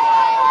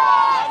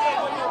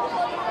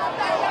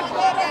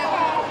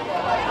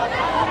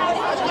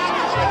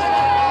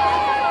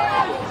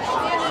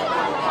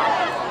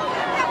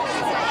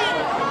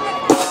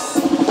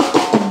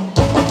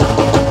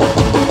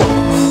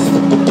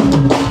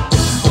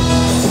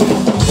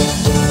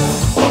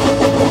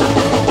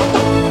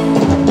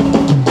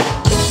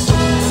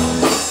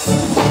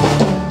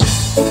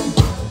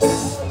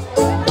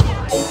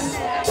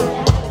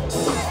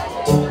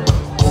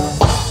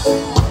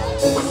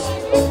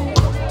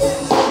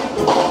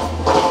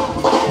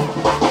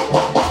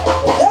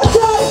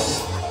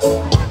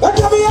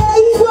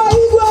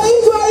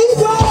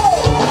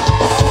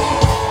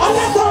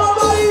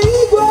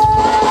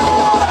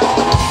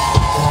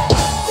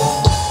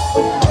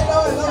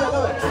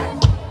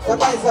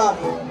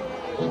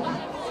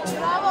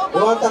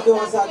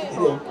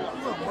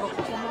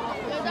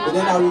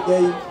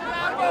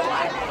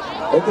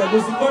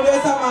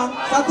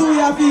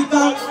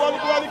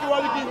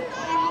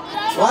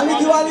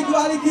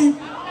 Waliki.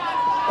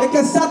 E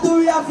que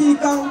satu ya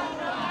fikan.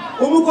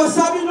 Umu ko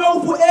sabi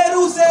no fu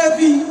eru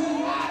sevi.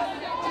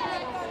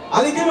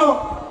 Alikino.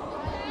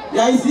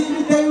 Ya isi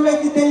te we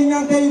ki te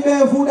nyante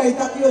be fu da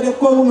itakio de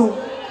kounu.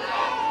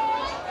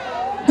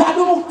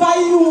 Gadu mu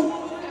kayu.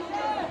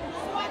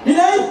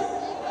 Bilai.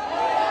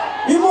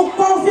 Imu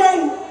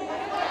confien.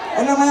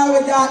 Ena maya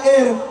we ja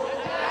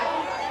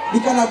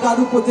Dikana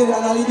gadu potere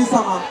analidi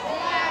sama.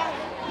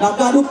 Na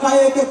gadu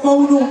kaye ke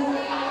kounu.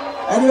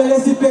 Enu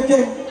elesi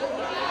peke.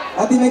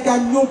 Ati mereka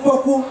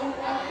nyumpoku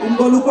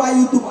Mbolu kwa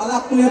YouTube ala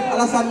kulep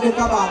ala sande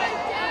kaba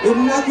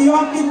Mnaki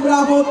yokin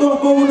bravo to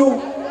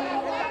kounu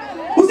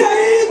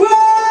Usai Igwe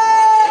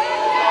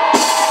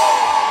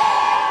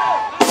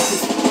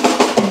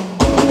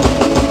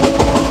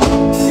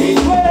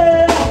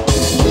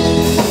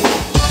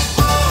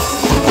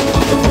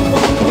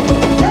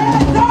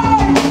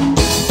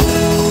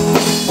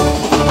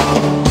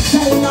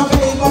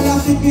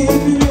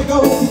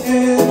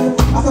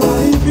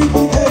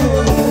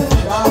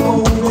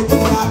Bravo,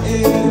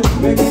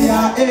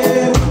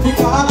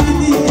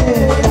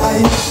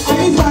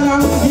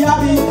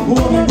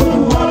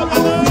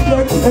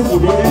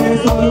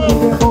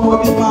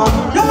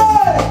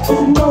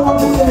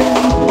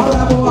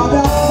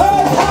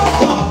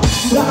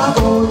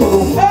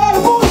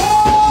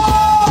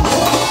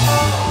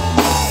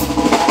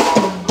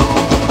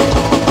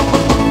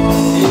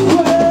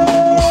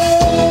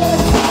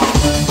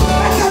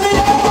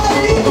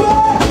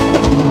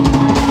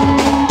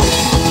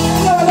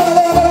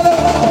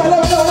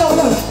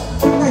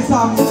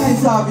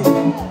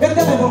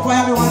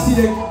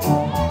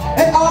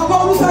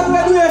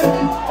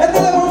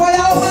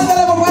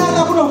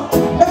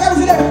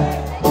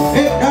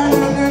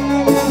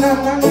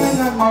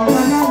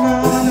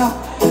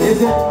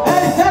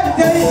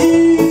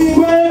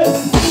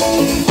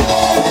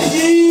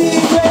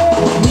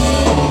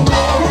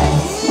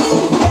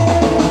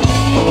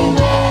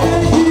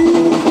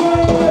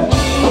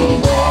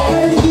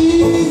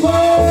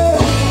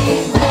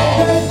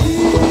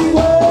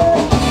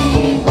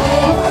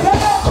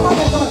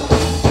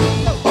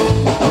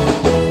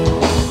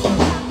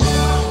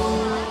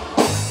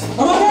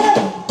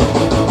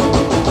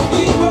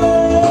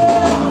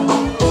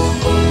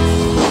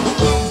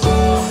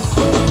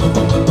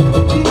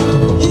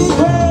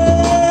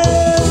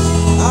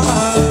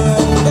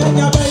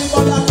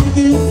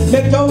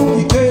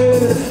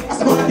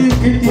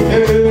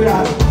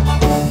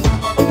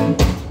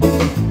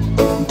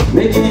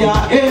 Maybe I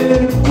am a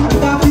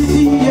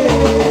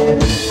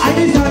I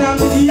desire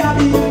to be a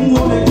big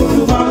woman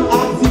to man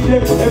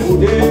accident every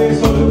day,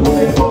 so you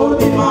put for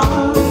the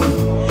man.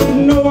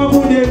 No one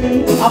would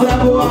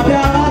Abraham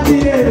Abia,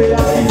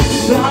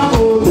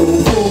 Bravo,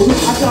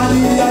 I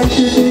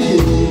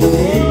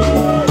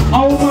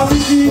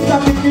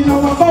thinking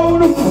of a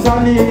phone, I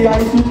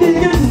should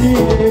dig in me.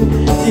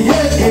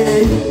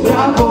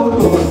 Bravo to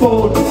the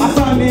phone, I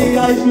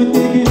should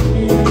dig in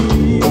me.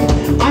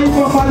 I'm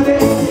from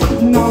Malay,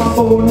 now I'm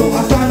phone, I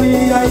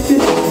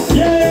should.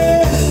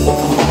 Yeah! I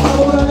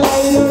want to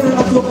lie, I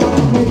took a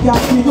make a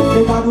thing,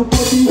 they got to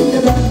put in the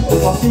bed.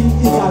 I think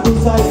it's a do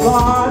side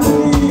one.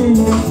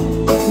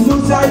 Do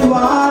side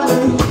one,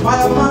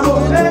 my mama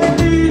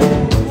lady.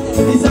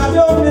 It's a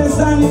young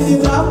son,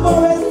 it's a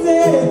forest.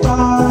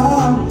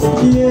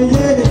 Yeah,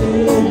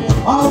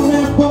 yeah, I'm a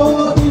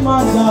body,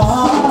 my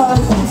God.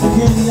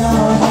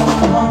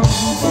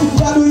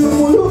 Yeah, do you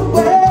look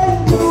when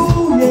you,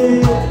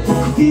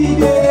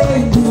 yeah,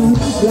 you,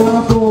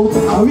 bravo.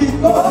 I will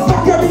go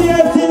back and be a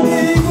TV.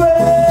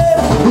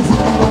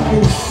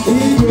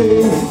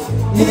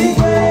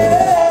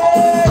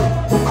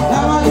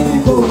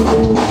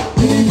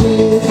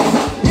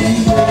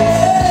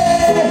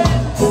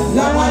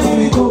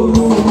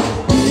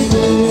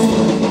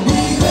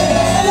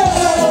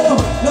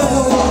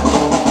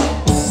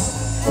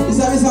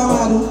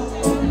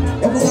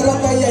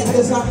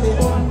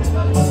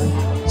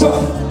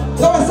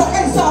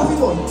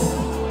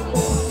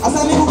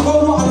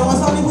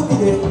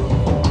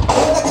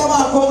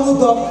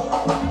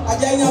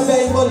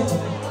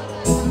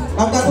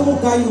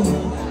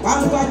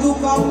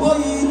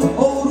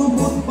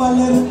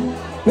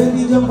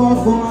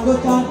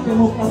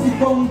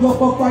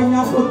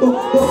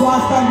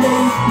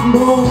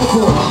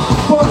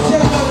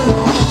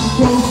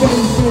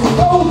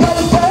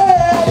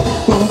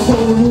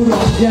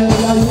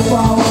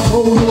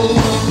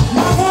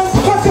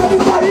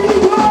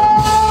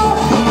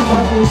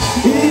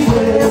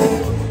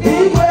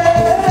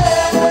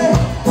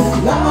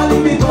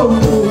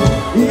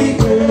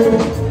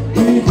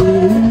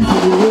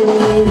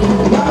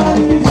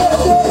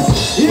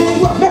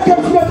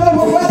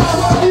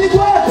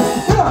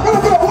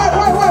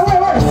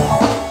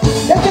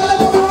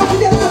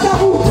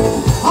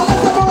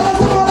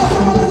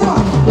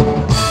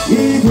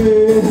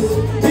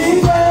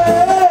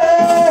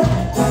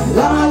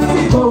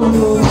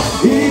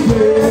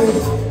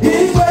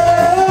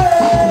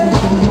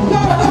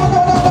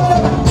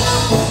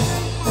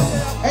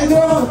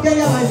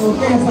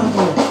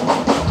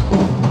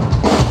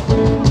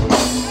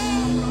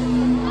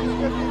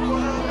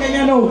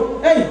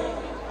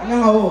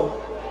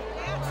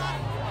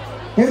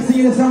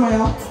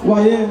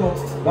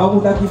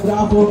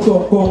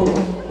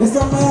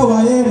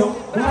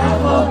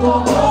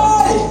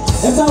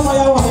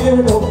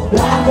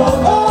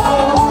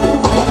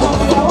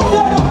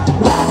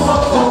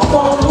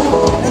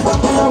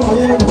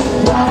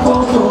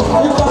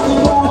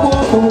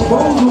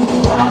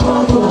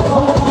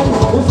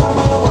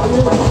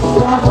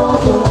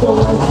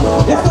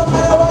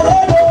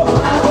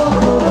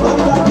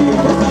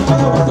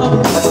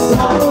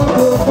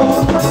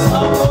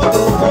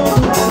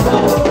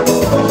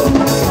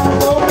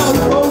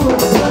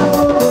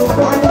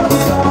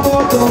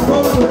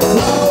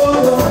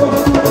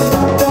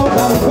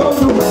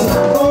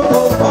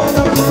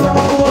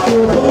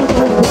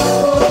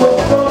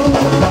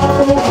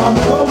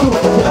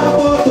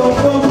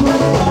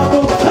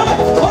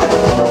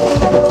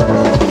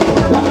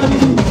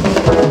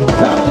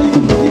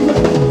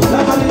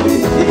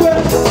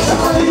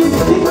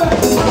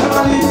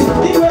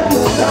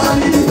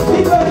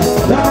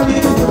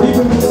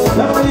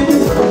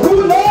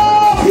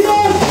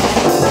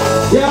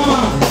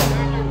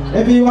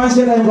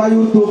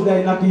 YouTube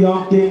dai naki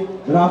yonke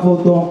bravo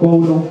ton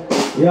kono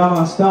yeah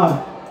man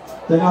star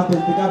tenga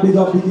big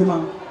up big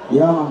man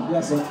yeah man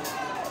yes sir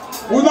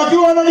unaki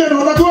one again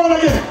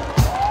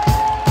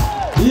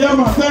yeah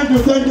man thank you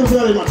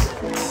very much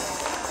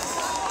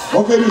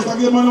okay Mr.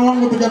 Gilman no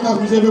wangu tikata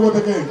msebe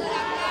wote ke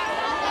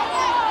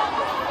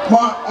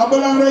ma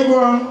abalang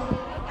regwan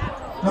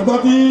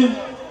natati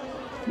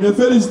me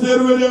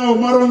feliciter wele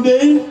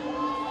Marrondag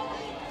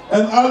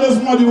en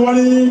alles ma di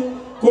wani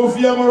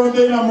confia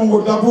Marrondag na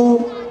mongo tapu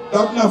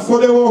dat na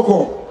fode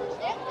woko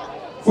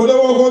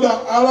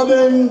da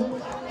aladen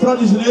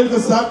traditioneel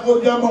gezakt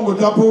wordt ja mongo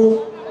tapu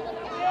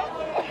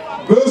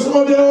bus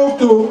model ook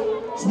toe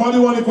smadi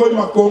wani kooi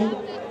makom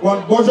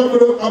want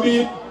Bosjabrug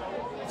abi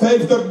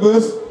 50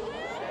 bus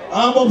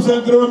Amop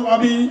Centrum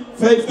abi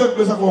 50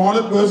 bus ako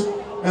 100 bus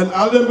en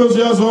al den bus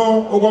ja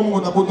zo ook mongo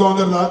tapu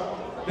donder dat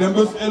den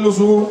bus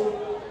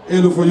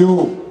elu for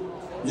you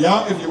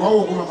ja if you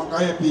wou kom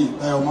makaye pi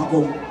tayo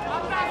makom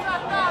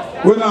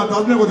wena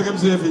tatne ko tekem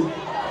sefi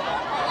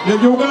le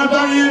juga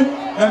tangi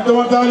en to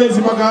matale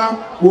sibaka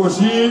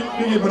woshi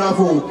ni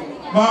bravo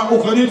ma o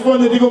kredit fo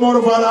ne digo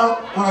moro fara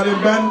ale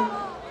ben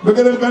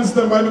begelen ben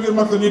stem bay mi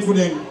mak nit fu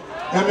deng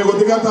en me ko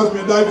diga tas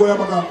me dai ko ya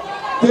maka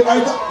te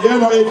ay ta ye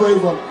no e ko e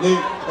fo le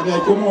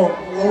And come on.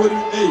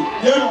 Hey,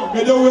 yeah, me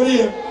don't worry.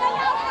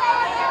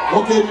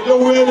 Okay, me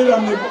don't worry.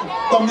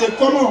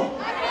 Come on.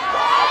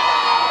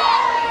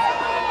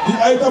 The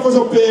item for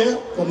some pay,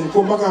 and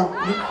come back.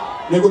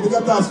 Me go to the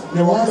task.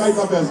 Me want the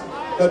item first.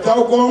 The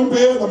town come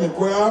pay, and me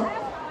go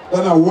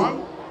then a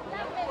one.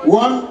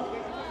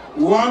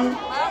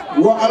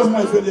 Alles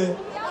my friend.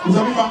 Vous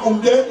savez pas on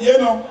dit,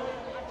 non.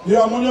 Il y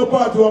a mon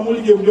part, tu as mon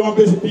ligue, vous avez un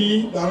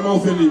PCP dans le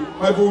monde fini.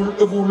 Mais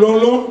vous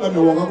long, là me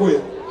waka quoi.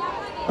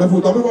 Mais vous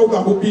tapez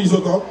pas au pays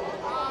auto.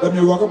 Là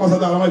me waka passer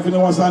dans le monde fini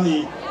on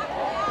sani.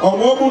 En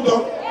moi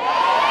bouton.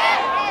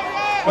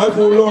 Mais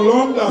vous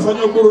long, là ça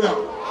n'y a pas.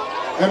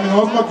 Et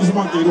maintenant on m'a qui se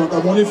manque donc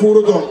à mon niveau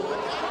auto.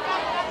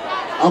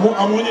 À mon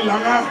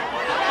langa.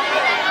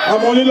 À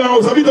mon langa,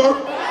 vous savez donc.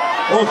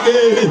 OK.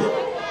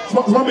 Je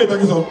m'en mets ta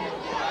question.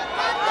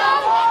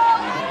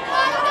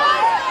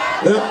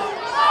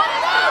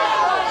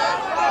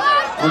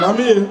 Mon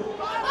ami.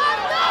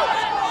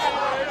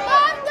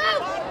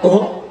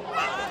 Oh.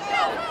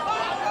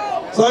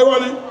 Ça y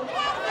est,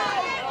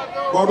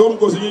 pardon,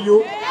 je suis yo.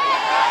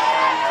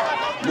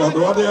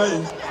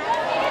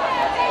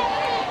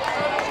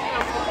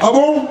 Ah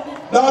bon?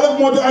 Là, avec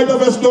moi, je suis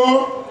à store.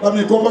 Je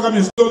suis combat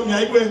comme store.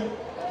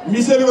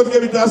 Je suis à votre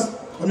habitation.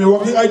 Je suis à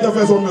votre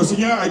habitation. Je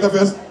suis à votre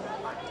habitation.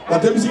 La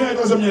télévision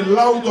est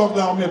là, où donc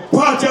là, mais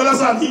pas à la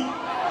santé.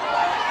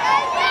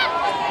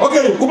 Ok,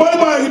 vous parlez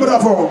pas à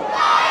bravo.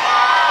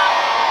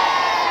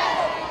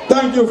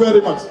 Thank you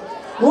very much.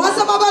 What's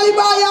up,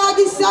 Balibaya,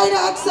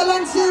 Designer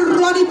Excellency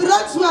Ronnie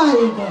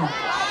Brunswijk.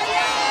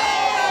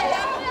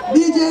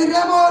 DJ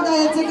Remo, dat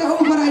je tegen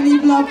over in die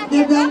blok.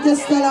 De band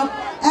is stel op.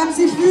 MC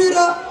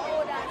Vuren.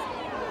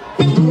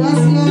 Yes.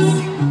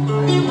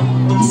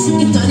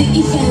 It's on the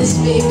events,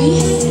 baby.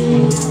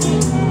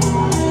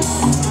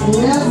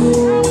 Yes.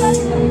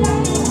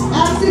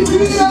 MC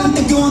Vuren.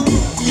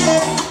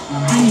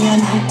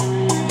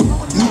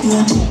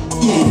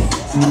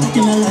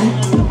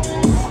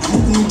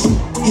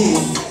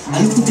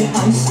 I look at the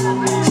eyes.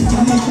 You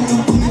make me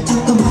look me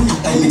talk about it.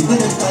 I'm in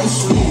paradise.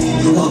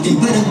 You walk in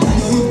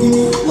paradise.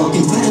 Walk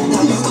in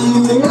paradise.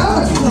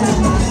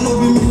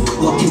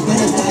 Walk in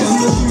paradise.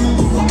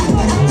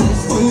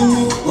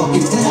 Walk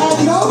in paradise.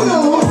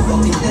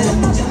 Walk in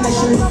paradise.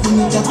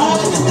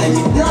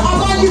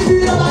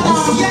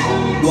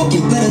 Walk in paradise. Walk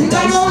in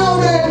paradise.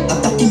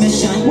 Attack me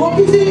shine.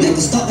 Like a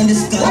star in the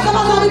sky.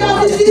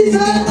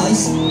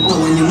 Ice. And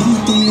when your mama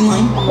told me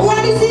mine.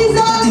 What is this?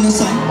 Nothing no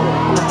sign.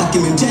 Attack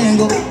me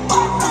triangle.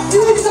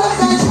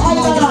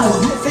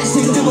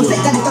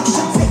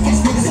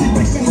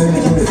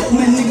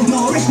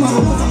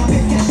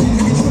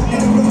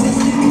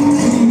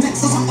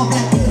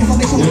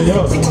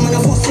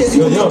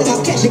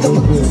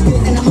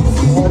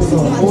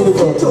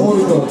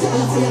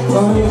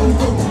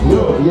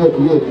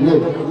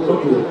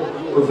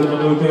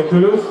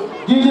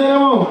 DJ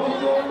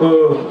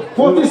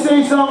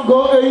 46 ans go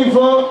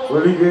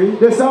even.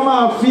 The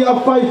summer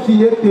 4-5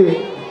 feet.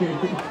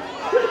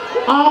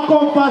 Our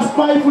compass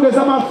 5 for the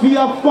summer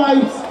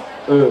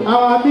 4-5.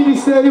 Our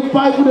ministry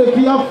 5 for the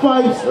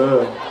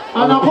 4-5.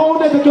 And I'm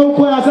going to go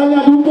for us. I'm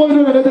going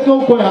to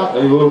go for us.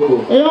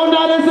 And on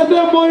that is the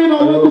demo, you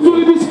know, we're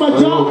going to miss my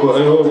job.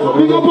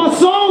 Pick up a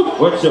song.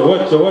 Watch it. Who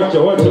want to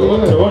get that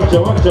again? Who want it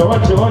again?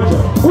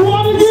 Who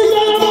want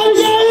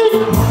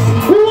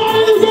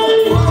it again?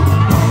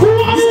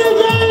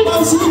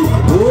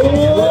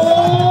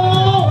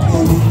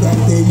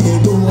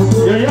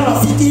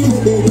 Yeah.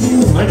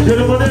 My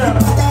gentleman there.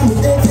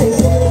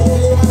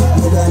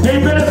 Hey,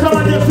 better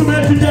someone just to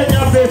make it in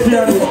your face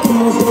here.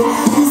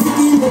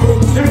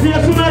 If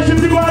you're to make it,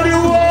 you are the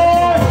one.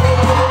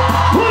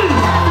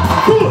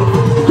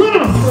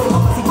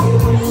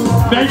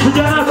 Mention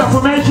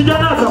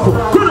Janata.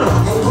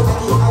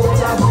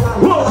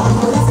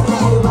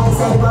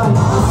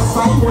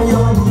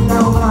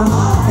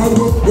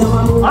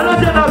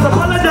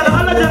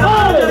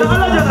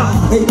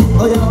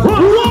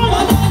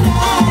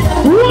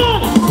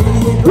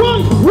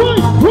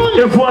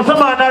 If was a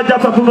man I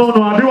just have to know,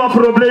 I do a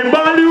problem.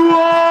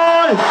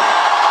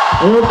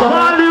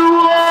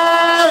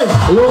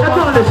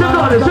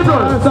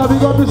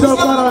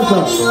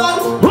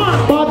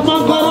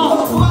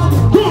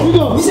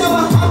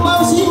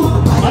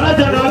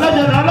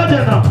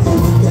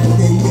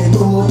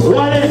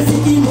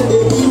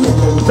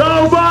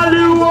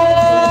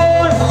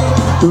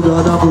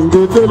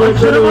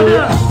 Sit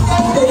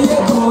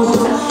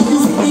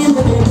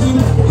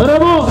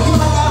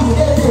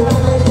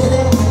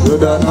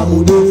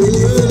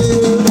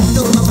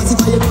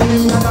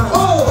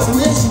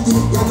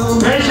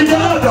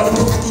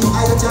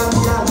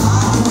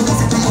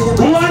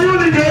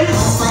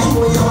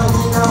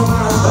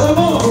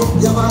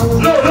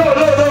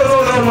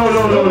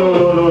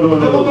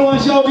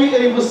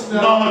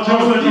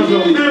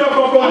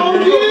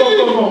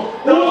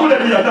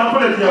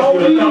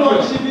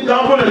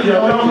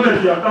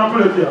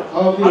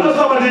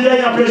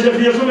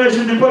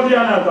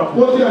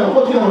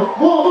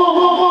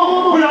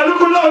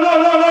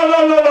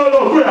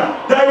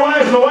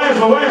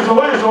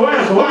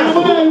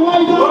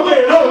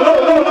Okay,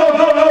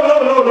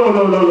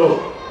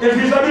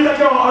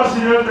 David a un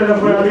original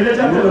téléphone, il est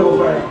déjà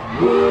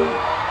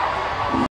téléphone.